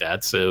things like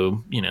that.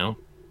 So, I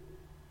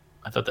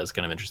thought that's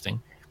kind of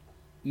interesting.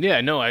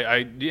 Yeah, no,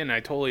 I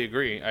totally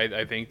agree.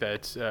 I think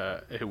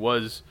that it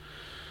was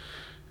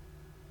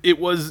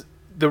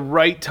the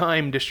right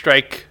time to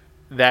strike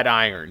that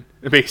iron,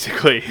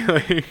 basically.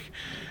 Like,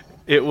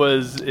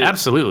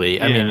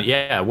 absolutely. I mean,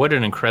 yeah, what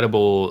an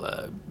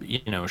incredible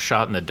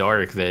shot in the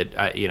dark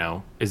that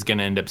is going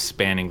to end up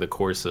spanning the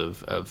course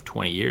of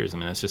 20 years. I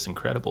mean, that's just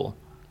incredible.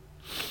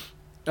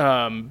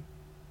 There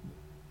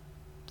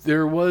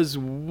was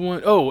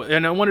one. Oh,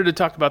 and I wanted to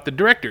talk about the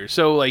director.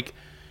 So, like,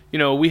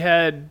 we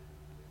had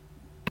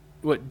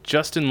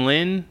Justin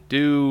Lin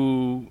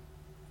do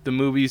the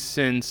movies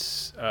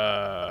since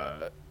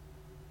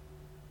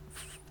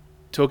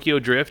Tokyo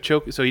Drift.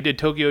 So he did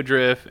Tokyo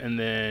Drift, and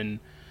then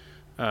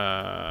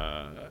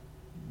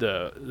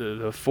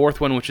the fourth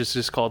one, which is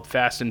just called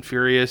Fast and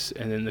Furious,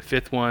 and then the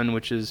fifth one,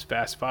 which is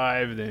Fast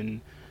 5.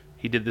 Then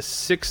he did the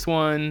sixth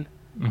one,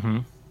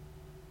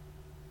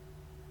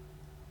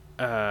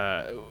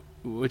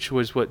 which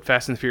was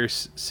Fast and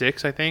Furious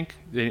 6, I think.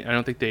 I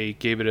don't think they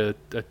gave it a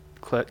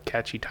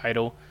catchy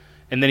title.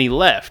 And then he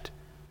left.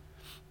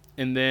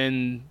 And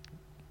then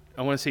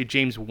I want to say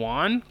James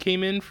Wan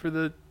came in for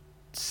the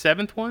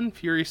seventh one,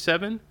 Fury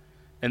 7.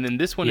 And then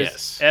this one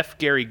is F.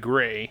 Gary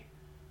Gray.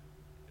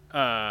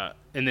 And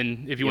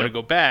then if you want to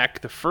go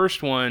back, the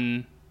first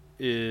one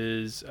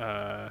is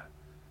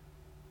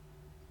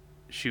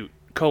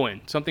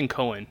Cohen, something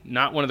Cohen,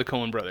 not one of the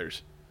Coen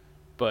brothers,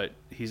 but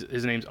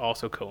his name's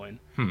also Cohen.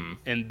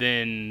 And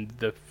then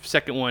the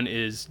second one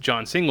is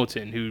John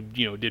Singleton, who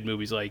did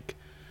movies like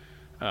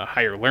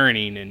Higher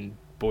Learning and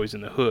Boys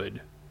in the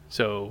Hood.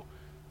 So,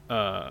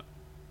 what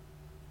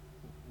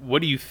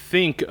do you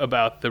think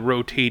about the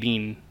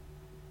rotating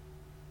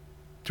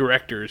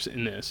directors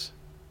in this?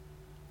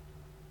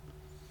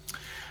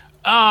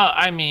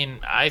 I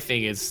mean, I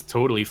think it's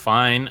totally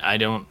fine. I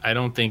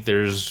don't think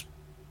there's,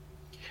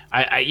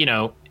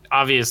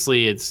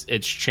 obviously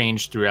it's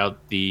changed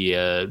throughout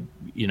the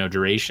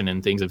duration,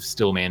 and things have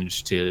still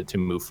managed to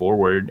move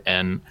forward.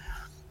 And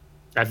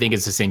I think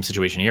it's the same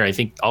situation here. I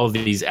think all of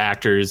these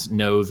actors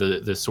know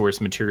the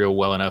source material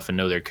well enough and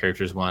know their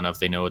characters well enough.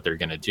 They know what they're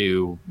going to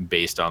do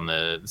based on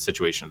the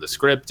situation of the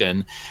script.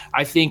 And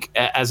I think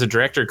as a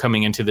director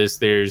coming into this,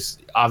 there's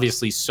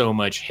obviously so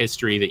much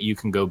history that you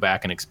can go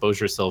back and expose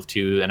yourself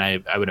to. And I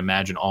would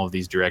imagine all of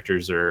these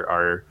directors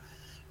are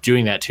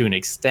doing that to an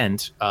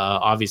extent.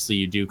 Obviously,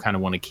 you do kind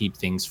of want to keep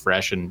things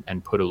fresh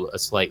and put a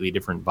slightly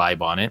different vibe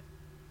on it.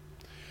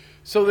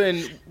 So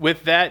then,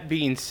 with that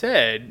being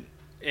said,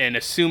 and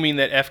assuming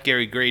that F.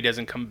 Gary Gray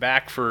doesn't come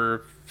back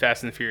for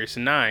Fast and the Furious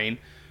 9,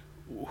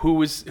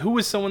 who is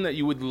someone that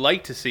you would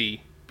like to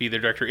see be the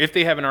director if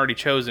they haven't already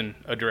chosen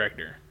a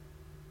director?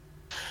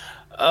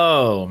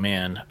 Oh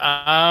man,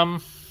 I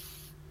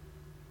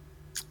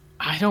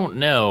don't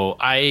know.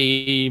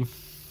 There's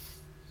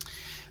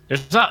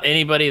not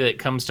anybody that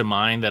comes to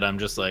mind that I'm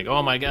just like,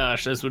 oh my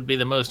gosh, this would be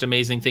the most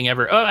amazing thing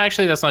ever. Oh,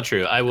 actually, that's not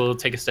true. I will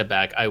take a step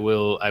back. I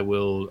will.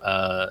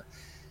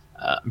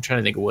 I'm trying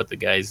to think of what the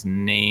guy's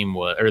name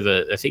was,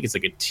 I think it's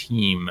like a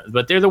team,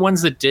 but they're the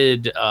ones that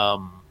did,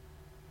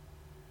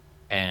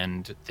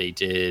 and they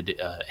did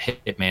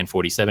Hitman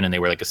 47, and they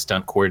were like a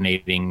stunt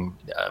coordinating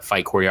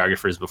fight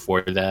choreographers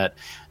before that.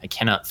 I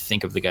cannot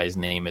think of the guy's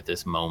name at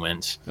this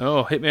moment.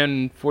 Oh,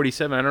 Hitman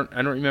 47. I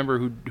don't remember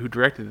who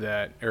directed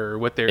that or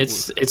what they're.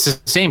 It's the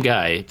same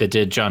guy that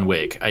did John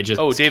Wick. I just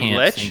David can't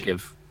Lech? think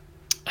of.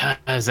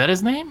 Is that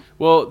his name?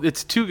 Well,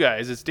 it's two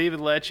guys. It's David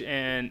Lech,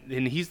 and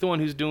he's the one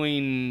who's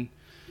doing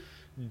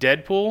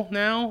Deadpool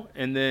now.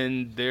 And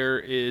then there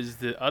is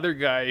the other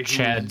guy,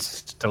 Chad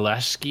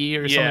Stahelski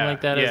or something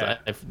like that. Yeah.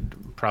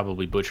 I'm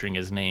probably butchering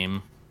his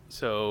name.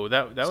 So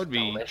that would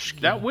be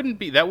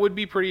that would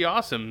be pretty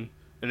awesome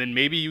and then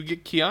maybe you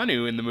get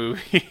Keanu in the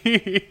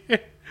movie.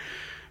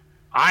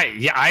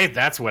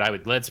 That's what I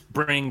would. Let's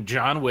bring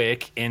John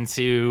Wick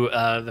into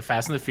the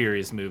Fast and the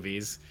Furious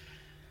movies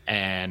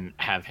and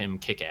have him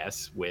kick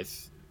ass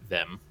with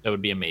them. That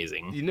would be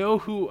amazing. You know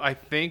who I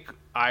think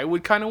I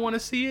would kind of want to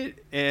see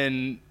it,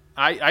 and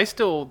I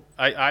still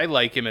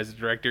like him as a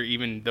director,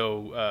 even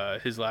though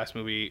his last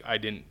movie I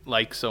didn't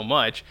like so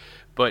much.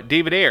 But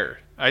David Ayer,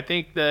 I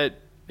think that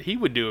he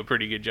would do a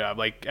pretty good job.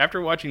 Like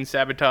after watching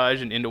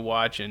Sabotage and Into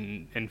Watch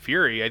and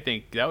Fury, I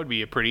think that would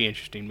be a pretty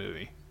interesting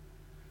movie.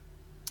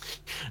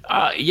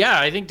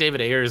 I think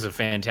David Ayer is a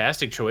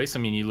fantastic choice. I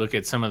mean, you look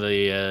at some of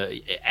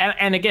the,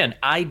 and again,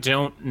 I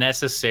don't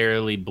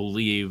necessarily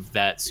believe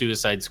that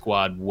Suicide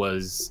Squad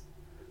was.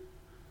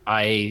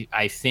 I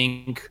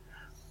think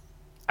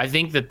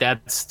that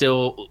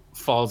still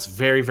falls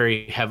very,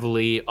 very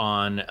heavily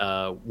on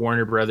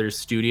Warner Brothers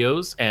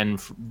Studios,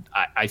 and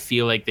I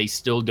feel like they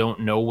still don't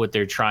know what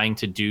they're trying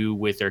to do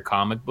with their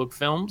comic book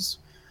films.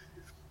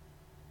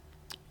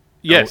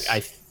 Yes, so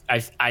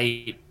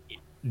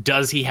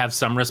does he have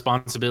some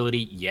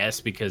responsibility?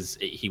 Yes, because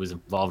he was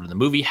involved in the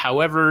movie.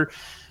 However,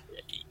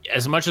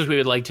 as much as we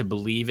would like to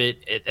believe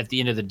it, at the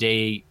end of the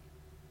day,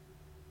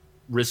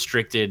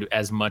 restricted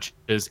as much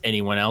as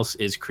anyone else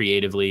is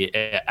creatively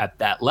at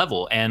that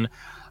level. And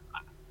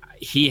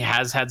he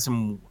has had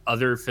some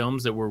other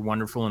films that were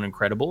wonderful and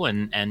incredible.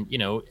 And you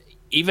know,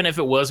 even if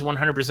it was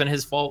 100%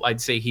 his fault,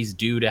 I'd say he's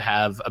due to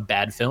have a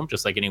bad film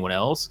just like anyone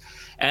else.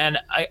 And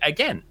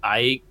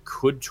I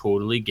could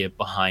totally get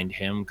behind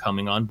him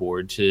coming on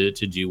board to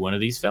do one of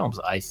these films.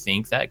 I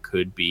think that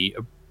could be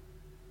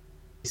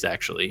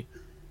actually.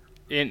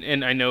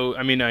 And I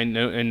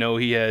know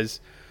he has,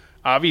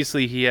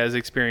 obviously he has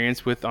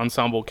experience with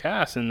ensemble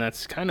casts, and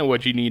that's kind of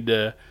what you need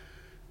to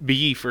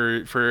be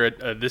for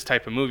this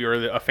type of movie,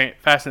 or a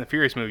Fast and the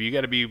Furious movie. You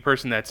got to be a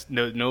person that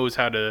knows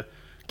how to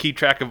keep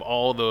track of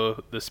all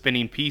the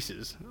spinning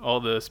pieces,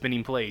 all the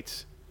spinning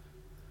plates.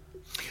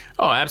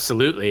 Oh,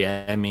 absolutely.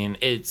 I mean,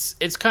 it's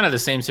kind of the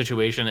same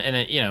situation,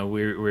 and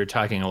we're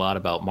talking a lot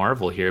about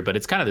Marvel here, but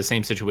it's kind of the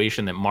same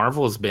situation that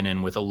Marvel's been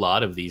in with a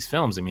lot of these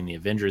films. I mean, the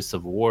Avengers,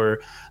 Civil War,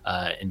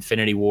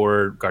 Infinity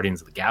War, Guardians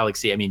of the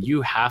Galaxy. I mean,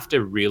 you have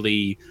to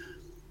really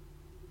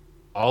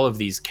all of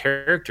these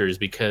characters,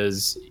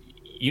 because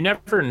you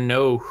never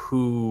know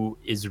who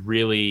is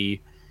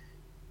really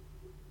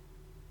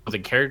the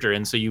character,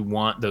 and so you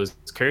want those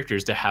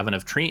characters to have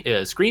enough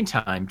screen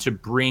time to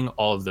bring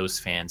all of those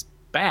fans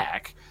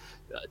back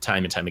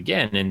time and time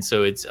again. And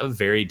so it's a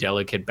very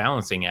delicate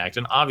balancing act.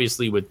 And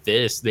obviously with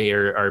this, they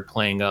are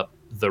playing up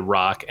The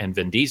Rock and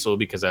Vin Diesel,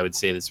 because I would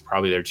say that's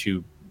probably their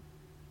two,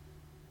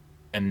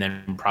 and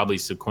then probably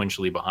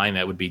sequentially behind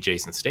that would be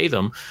Jason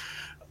Statham.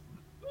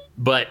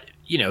 But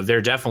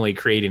they're definitely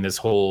creating this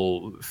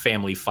whole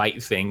family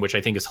fight thing, which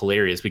I think is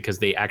hilarious, because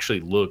they actually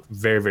look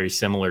very, very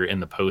similar in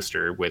the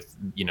poster with,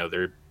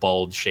 their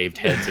bald shaved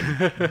heads and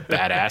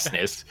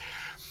badassness.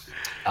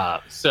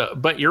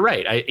 But you're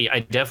right.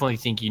 I definitely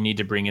think you need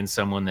to bring in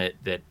someone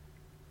that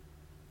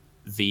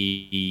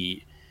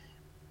the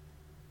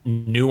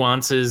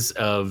nuances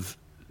of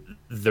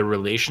the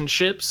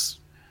relationships,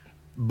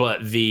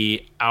 but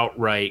the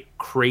outright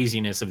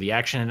craziness of the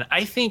action. And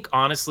I think,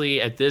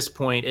 honestly, at this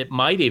point, it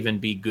might even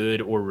be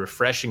good or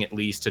refreshing, at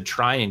least, to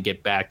try and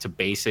get back to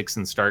basics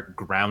and start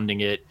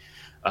grounding it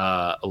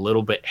a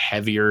little bit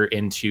heavier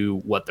into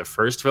what the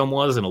first film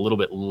was, and a little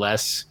bit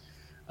less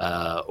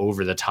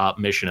over the top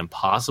Mission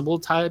Impossible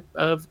type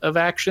of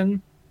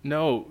action.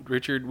 No,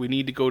 Richard, we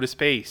need to go to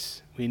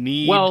space.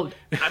 Well,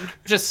 I'm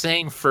just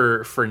saying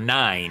for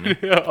 9,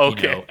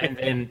 okay, and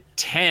then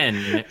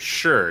 10,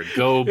 sure,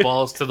 go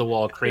balls to the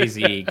wall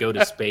crazy, go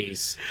to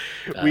space,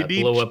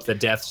 blow up the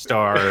Death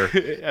Star, make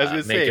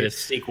it a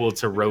sequel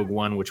to Rogue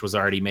One, which was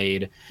already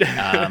made.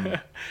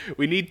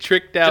 We need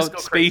tricked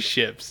out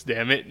spaceships,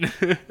 damn it.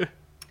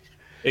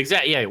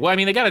 Exactly. Yeah. Well, I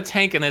mean, they got a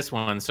tank in this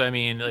one, so I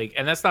mean,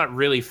 and that's not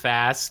really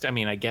fast. I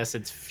mean, I guess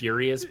it's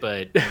furious,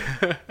 but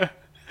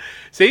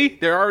see,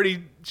 they're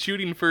already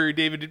shooting for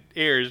David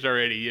Ayers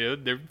already.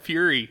 They're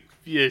furious.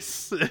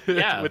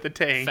 Yeah, with the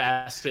tank.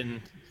 Fast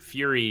and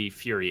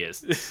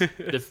furious.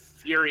 The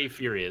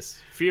furiouser.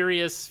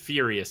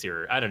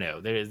 I don't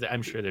know.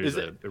 I'm sure there's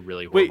a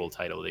really horrible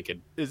title they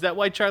could. Is that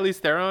why Charlize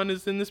Theron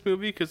is in this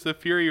movie? Because of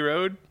Fury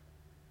Road?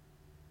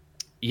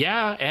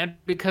 Yeah, and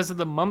because of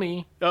the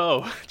Mummy.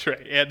 Oh, that's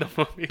right. And the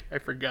Mummy. I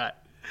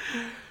forgot.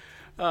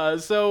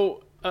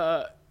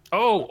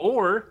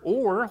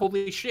 Or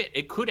holy shit,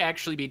 it could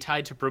actually be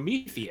tied to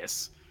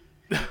Prometheus.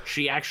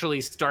 She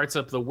actually starts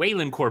up the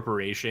Wayland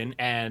Corporation,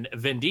 and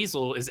Vin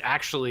Diesel is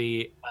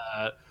actually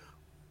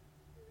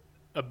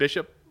a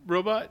bishop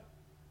robot?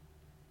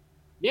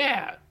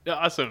 Yeah.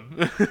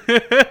 Awesome.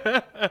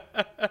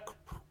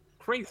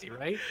 Crazy,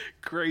 right?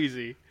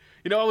 Crazy.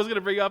 I was going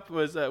to bring up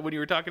was when you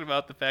were talking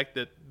about the fact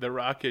that The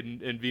Rock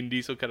and Vin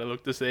Diesel kind of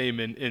look the same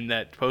in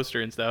that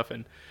poster and stuff.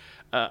 And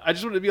I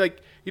just wanted to be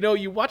like,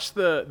 you watch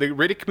the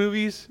Riddick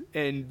movies,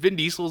 and Vin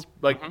Diesel's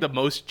like the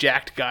most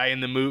jacked guy in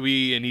the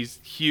movie, and he's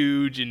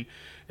huge, and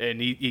and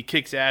he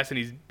kicks ass, and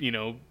he's, you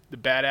know, the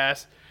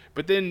badass.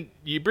 But then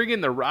you bring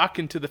in The Rock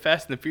into the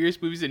Fast and the Furious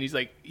movies, and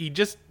he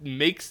just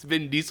makes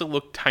Vin Diesel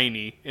look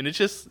tiny, and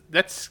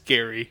that's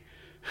scary.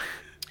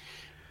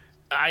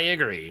 I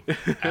agree.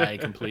 I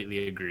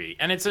completely agree.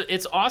 And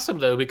it's awesome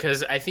though,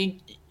 because I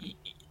think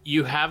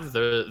you have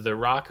the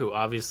Rock, who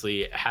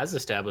obviously has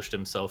established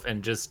himself,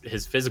 and just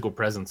his physical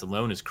presence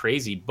alone is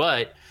crazy.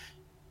 But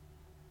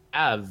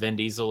have Vin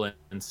Diesel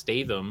and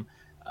Statham,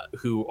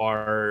 who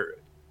are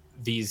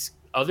these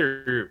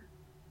other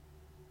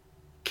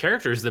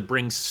characters that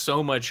bring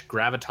so much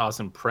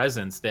gravitas and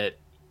presence that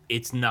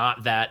it's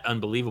not that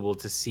unbelievable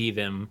to see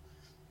them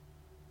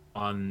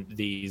on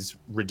these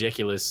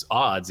ridiculous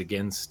odds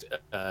against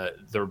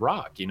The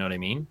Rock. You know what I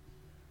mean?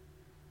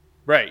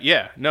 Right.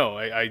 Yeah. No,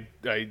 I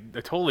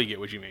totally get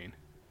what you mean.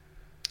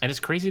 And it's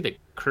crazy that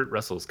Kurt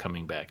Russell's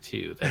coming back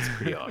too. That's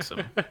pretty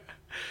awesome.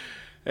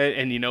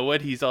 And you know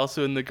what? He's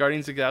also in the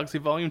Guardians of the Galaxy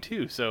Volume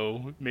 2,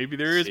 so maybe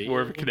there is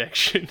more of a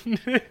connection.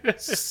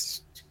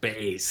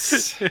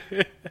 Space.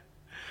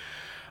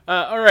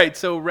 All right,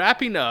 so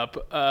wrapping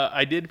up,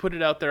 I did put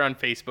it out there on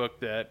Facebook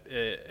that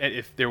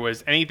if there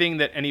was anything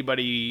that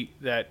anybody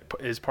that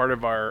is part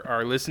of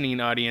our listening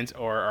audience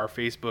or our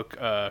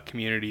Facebook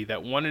community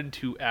that wanted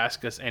to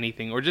ask us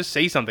anything or just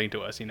say something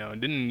to us, you know, it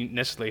didn't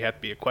necessarily have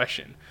to be a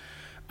question.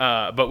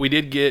 But we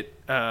did get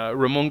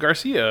Ramon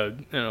Garcia,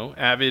 you know,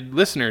 avid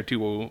listener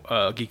to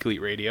Geek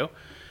Elite Radio,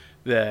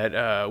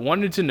 that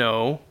wanted to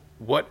know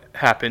what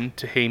happened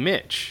to Hey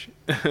Mitch.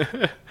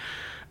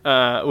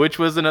 Which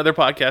was another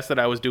podcast that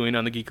I was doing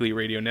on the Geek Elite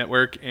Radio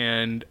Network,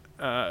 and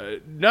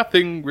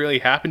nothing really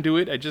happened to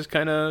it. I just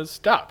kind of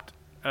stopped.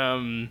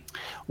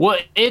 Well,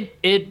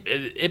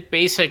 it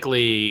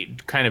basically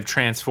kind of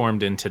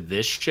transformed into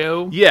this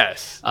show.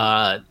 Yes.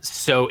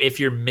 So if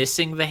you're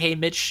missing the Hey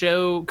Mitch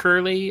show,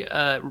 Curly,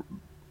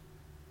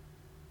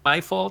 my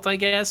fault, I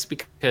guess,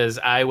 because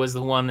I was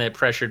the one that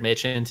pressured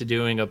Mitch into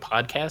doing a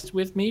podcast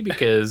with me,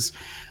 because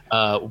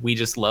we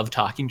just love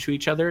talking to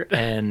each other,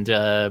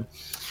 and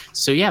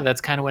so yeah,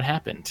 that's kind of what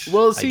happened.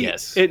 Well, see, I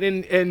guess.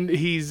 and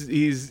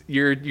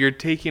you're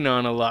taking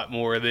on a lot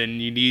more than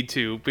you need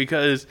to,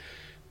 because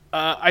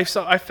I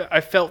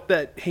felt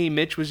that Hey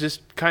Mitch was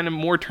just kind of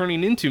more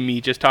turning into me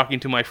just talking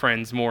to my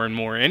friends more and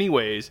more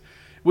anyways,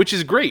 which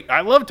is great.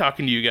 I love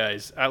talking to you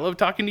guys. I love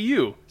talking to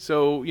you.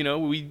 So, you know,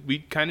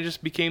 we kind of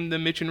just became the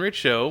Mitch and Rich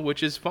show,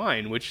 which is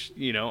fine, which,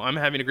 you know, I'm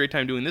having a great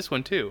time doing this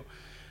one too.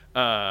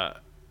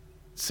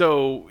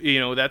 So, you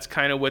know, that's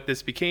kind of what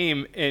this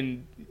became.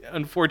 And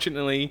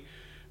unfortunately,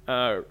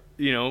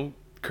 you know,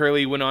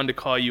 Curly went on to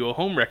call you a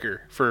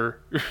homewrecker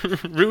for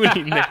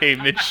ruining the Hey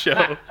Mitch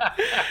show.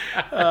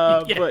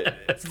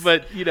 Yes.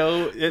 But you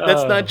know,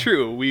 that's not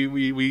true.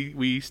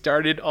 We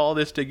started all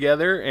this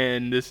together,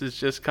 and this is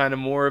just kind of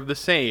more of the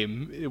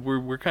same.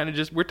 We're kind of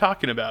just, we're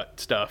talking about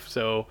stuff.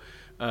 So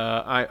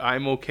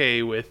I'm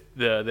okay with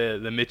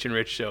the Mitch and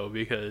Rich show,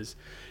 because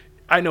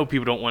I know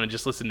people don't want to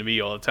just listen to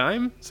me all the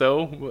time.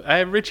 So I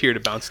have Rich here to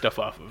bounce stuff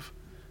off of.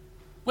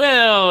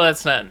 Well,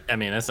 that's not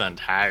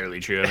entirely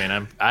true. I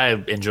mean, I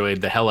enjoyed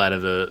the hell out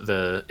of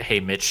the Hey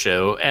Mitch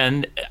show,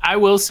 and I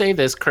will say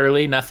this,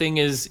 Curly, nothing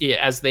is,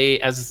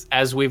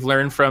 as we've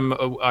learned from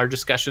our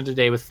discussion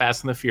today with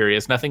Fast and the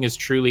Furious, nothing is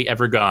truly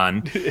ever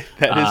gone.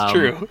 That is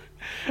true.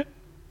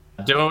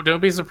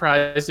 Don't be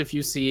surprised if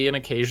you see an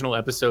occasional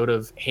episode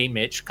of Hey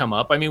Mitch come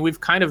up. I mean,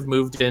 we've kind of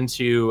moved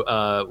into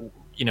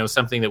you know,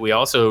 something that we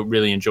also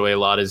really enjoy a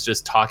lot is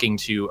just talking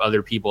to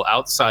other people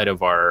outside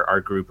of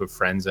our group of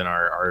friends and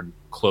our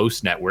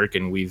close network.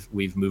 And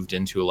we've moved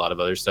into a lot of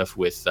other stuff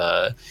with,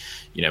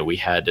 you know, we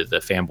had the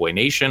Fanboy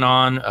Nation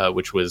on,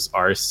 which was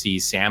RC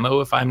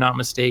Samo, if I'm not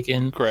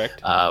mistaken.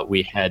 Correct.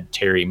 We had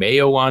Terry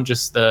Mayo on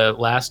just the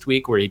last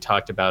week, where he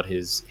talked about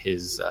his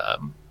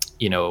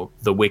you know,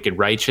 The Wicked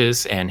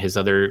Righteous and his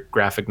other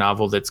graphic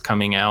novel that's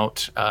coming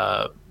out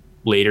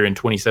later in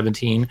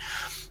 2017.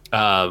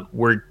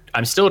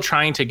 I'm still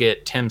trying to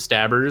get Tim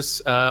Stabbers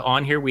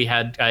on here.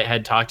 I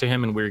had talked to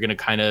him, and we were going to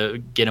kind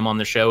of get him on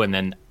the show, and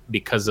then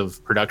because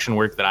of production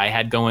work that I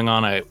had going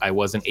on, I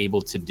wasn't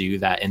able to do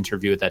that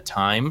interview at that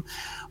time.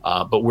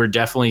 But we're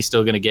definitely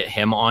still going to get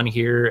him on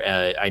here.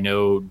 I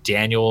know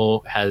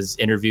Daniel has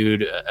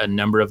interviewed a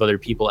number of other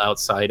people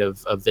outside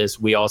of this.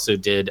 We also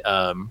did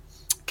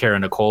Kara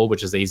Nicole,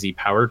 which is AZ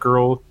Power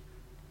Girl.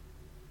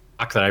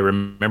 That I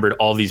remembered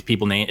all these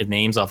people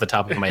names off the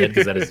top of my head,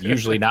 because that is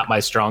usually not my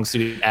strong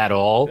suit at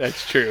all.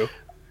 That's true.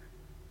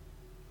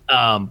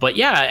 But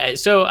yeah,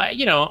 so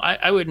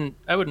I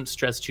wouldn't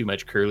stress too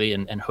much, Curly,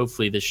 and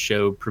hopefully this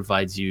show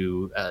provides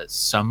you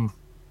some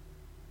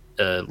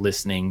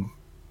listening,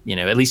 you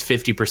know, at least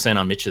 50%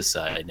 on Mitch's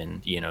side,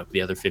 and you know,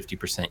 the other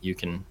 50% you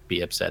can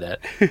be upset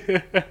at.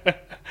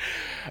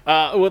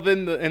 Well,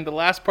 then the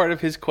last part of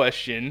his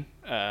question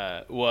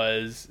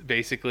was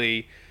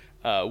basically,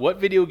 what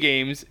video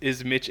games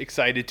is Mitch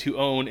excited to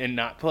own and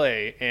not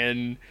play?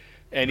 And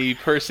any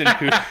person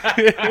who's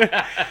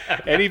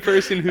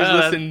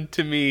listened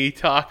to me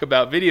talk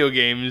about video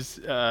games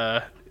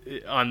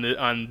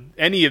on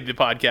any of the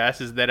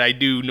podcasts is that I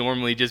do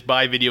normally just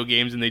buy video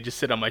games and they just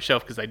sit on my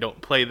shelf because I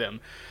don't play them.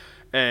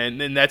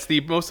 And then that's the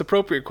most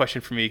appropriate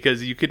question for me,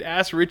 because you could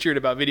ask Richard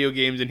about video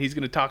games and he's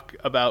going to talk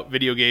about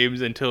video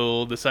games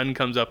until the sun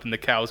comes up and the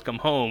cows come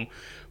home.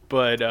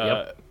 But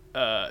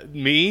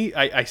me,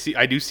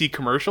 I do see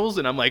commercials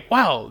and I'm like,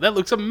 wow, that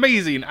looks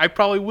amazing. I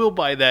probably will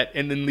buy that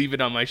and then leave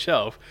it on my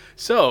shelf.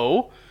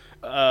 So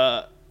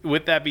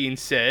with that being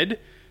said,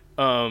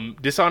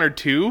 Dishonored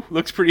 2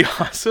 looks pretty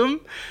awesome.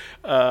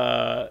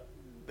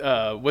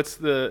 What's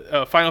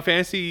the Final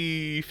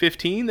Fantasy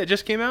 15 that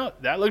just came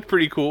out? That looked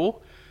pretty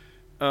cool.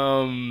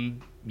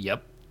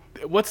 Yep.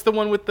 What's the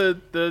one with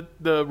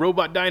the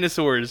robot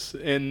dinosaurs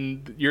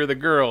and you're the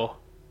girl?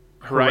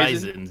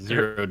 Horizon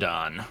Zero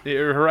Dawn.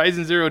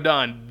 Horizon Zero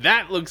Dawn.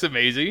 That looks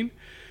amazing.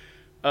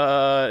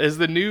 Is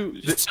the new?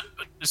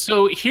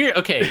 So here's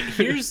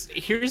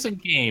a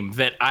game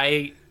that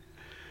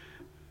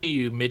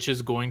Mitch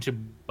is going to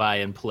buy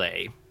and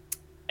play,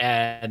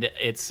 and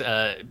it's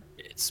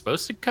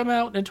supposed to come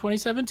out in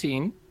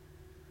 2017.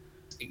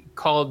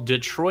 Called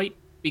Detroit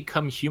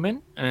Become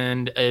Human,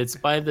 and it's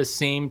by the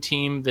same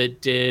team that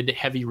did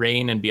Heavy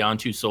Rain and Beyond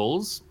Two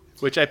Souls,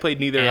 which I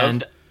played neither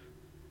of.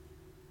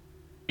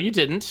 You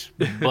didn't,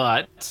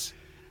 but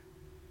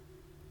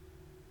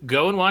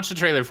go and watch the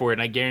trailer for it,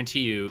 and I guarantee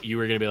you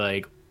were going to be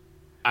like,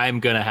 I'm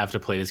going to have to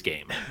play this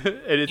game.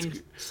 And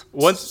it's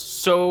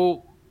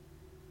so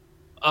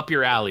up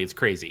your alley. It's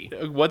crazy.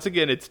 Once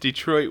again, it's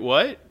Detroit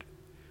what?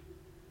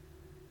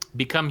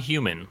 Become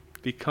Human.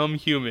 Become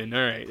Human.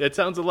 All right. That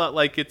sounds a lot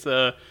like it's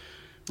a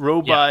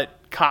robot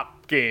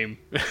cop game.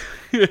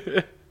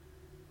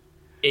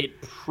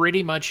 It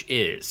pretty much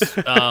is.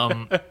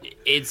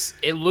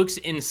 It looks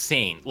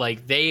insane.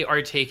 Like, they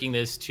are taking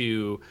this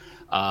to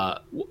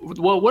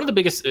one of the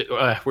biggest.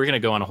 We're gonna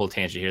go on a whole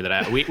tangent here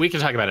that we can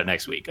talk about it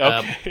next week.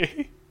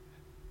 Okay.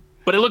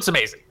 But it looks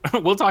amazing.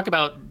 We'll talk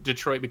about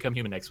Detroit Become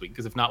Human next week,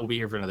 because if not, we'll be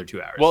here for another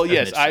 2 hours. Well,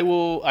 yes, I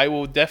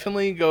will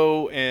definitely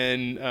go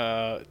and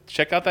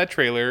check out that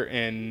trailer,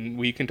 and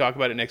we can talk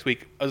about it next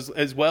week,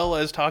 as well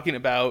as talking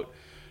about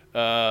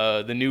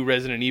the new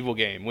Resident Evil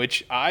game,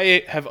 which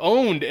I have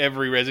owned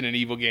every Resident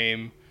Evil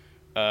game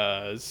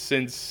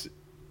since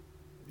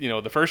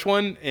the first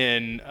one,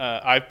 and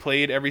I've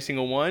played every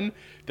single one.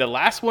 The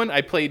last one I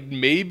played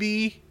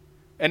maybe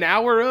an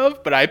hour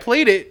of, but I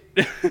played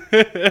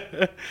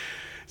it.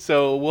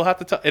 So we'll have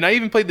to talk, and I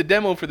even played the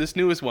demo for this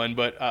newest one,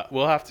 but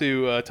we'll have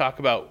to talk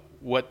about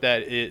what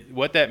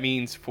that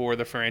means for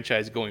the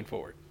franchise going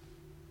forward.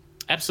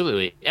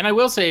 Absolutely. And I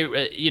will say,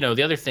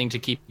 the other thing to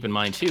keep in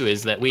mind, too,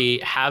 is that we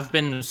have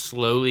been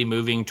slowly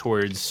moving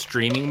towards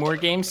streaming more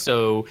games.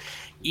 So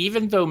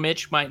even though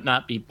Mitch might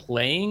not be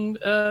playing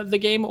the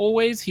game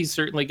always, he's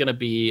certainly going to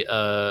be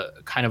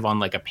kind of on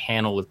like a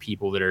panel of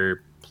people that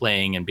are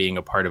playing and being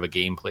a part of a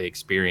gameplay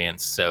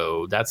experience.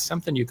 So that's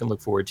something you can look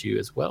forward to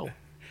as well.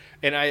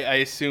 And I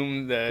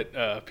assume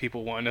that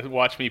people want to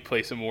watch me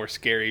play some more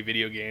scary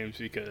video games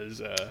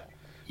because...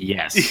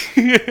 Yes.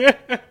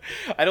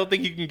 I don't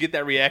think you can get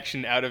that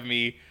reaction out of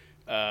me,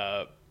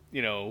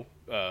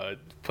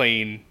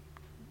 playing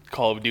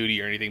Call of Duty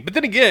or anything. But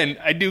then again,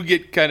 I do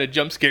get kind of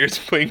jump scares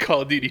playing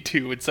Call of Duty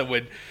 2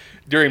 when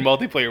during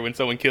multiplayer when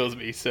someone kills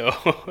me. So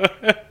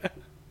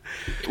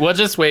Well,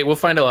 just wait. We'll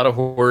find a lot of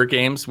horror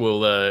games.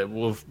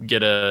 We'll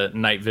get a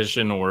night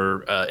vision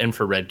or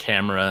infrared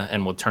camera,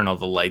 and we'll turn all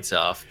the lights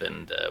off,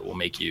 and we'll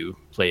make you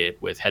play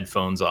it with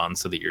headphones on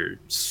so that you're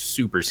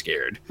super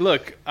scared.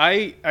 Look,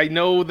 I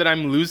know that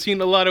I'm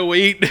losing a lot of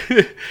weight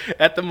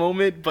at the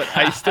moment, but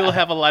I still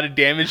have a lot of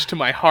damage to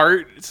my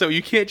heart, so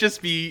you can't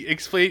just be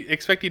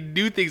expecting to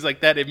do things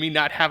like that and me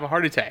not have a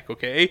heart attack,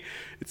 okay?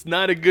 It's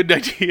not a good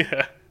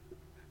idea.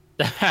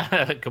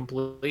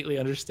 Completely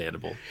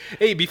understandable.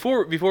 Hey,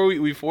 before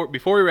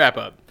we wrap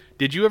up,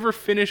 did you ever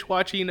finish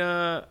watching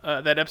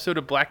that episode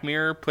of Black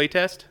Mirror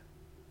Playtest?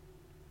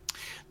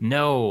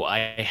 No, I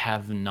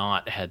have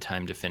not had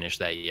time to finish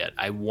that yet.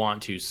 I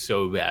want to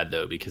so bad,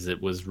 though, because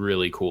it was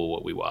really cool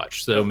what we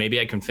watched. So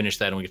maybe I can finish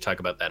that and we can talk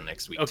about that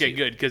next week. Okay, too.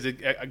 good, because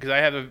I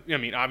have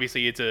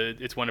obviously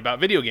it's one about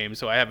video games,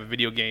 so I have a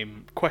video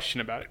game question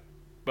about it.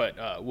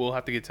 But we'll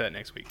have to get to that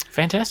next week.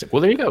 Fantastic.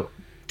 Well, there you go.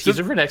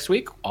 Teaser for next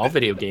week, all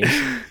video games.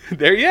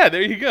 There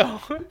you go.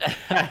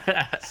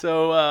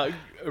 So,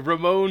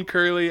 Ramon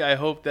Curley, I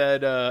hope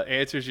that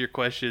answers your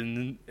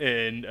question,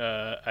 and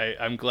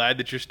I'm glad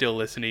that you're still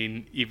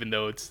listening, even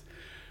though it's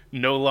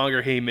no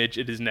longer Hey Mitch,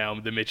 it is now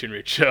the Mitch and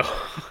Rich Show.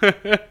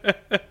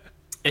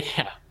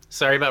 Yeah.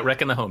 Sorry about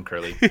wrecking the home,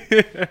 Curly.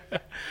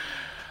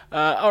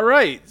 All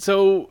right.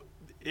 So,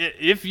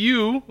 if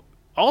you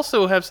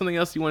also have something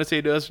else you want to say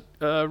to us,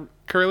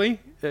 Curly,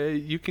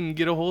 you can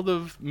get a hold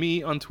of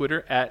me on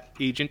Twitter at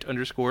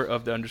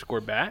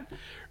agent_of_the_bat.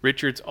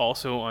 Richard's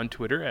also on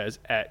Twitter as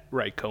at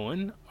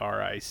Rycohen,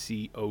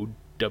 RICOWN.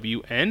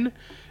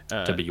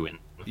 WN.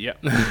 Yeah.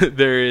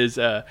 There is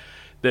the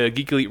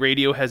Geek Elite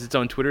Radio has its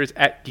own Twitter. It's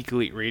at Geek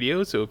Elite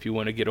Radio. So if you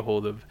want to get a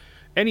hold of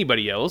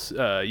anybody else,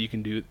 you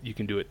can do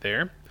it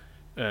there.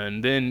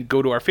 And then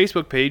go to our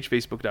Facebook page,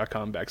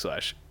 facebook.com/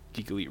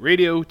 Geek Elite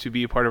Radio to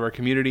be a part of our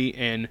community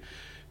and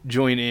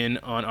join in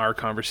on our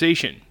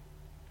conversation.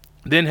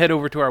 Then head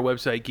over to our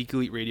website,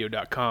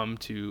 geekeliteradio.com,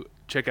 to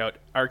check out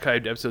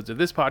archived episodes of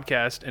this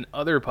podcast and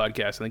other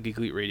podcasts on the Geek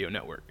Elite Radio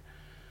Network.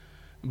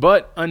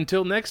 But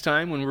until next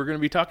time, when we're going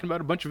to be talking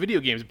about a bunch of video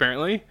games,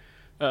 apparently,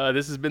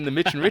 this has been the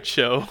Mitch and Rich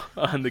Show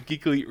on the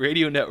Geek Elite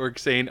Radio Network,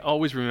 saying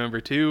always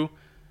remember to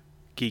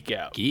geek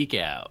out. Geek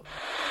out.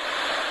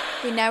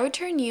 We now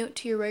return you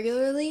to your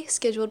regularly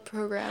scheduled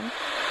program.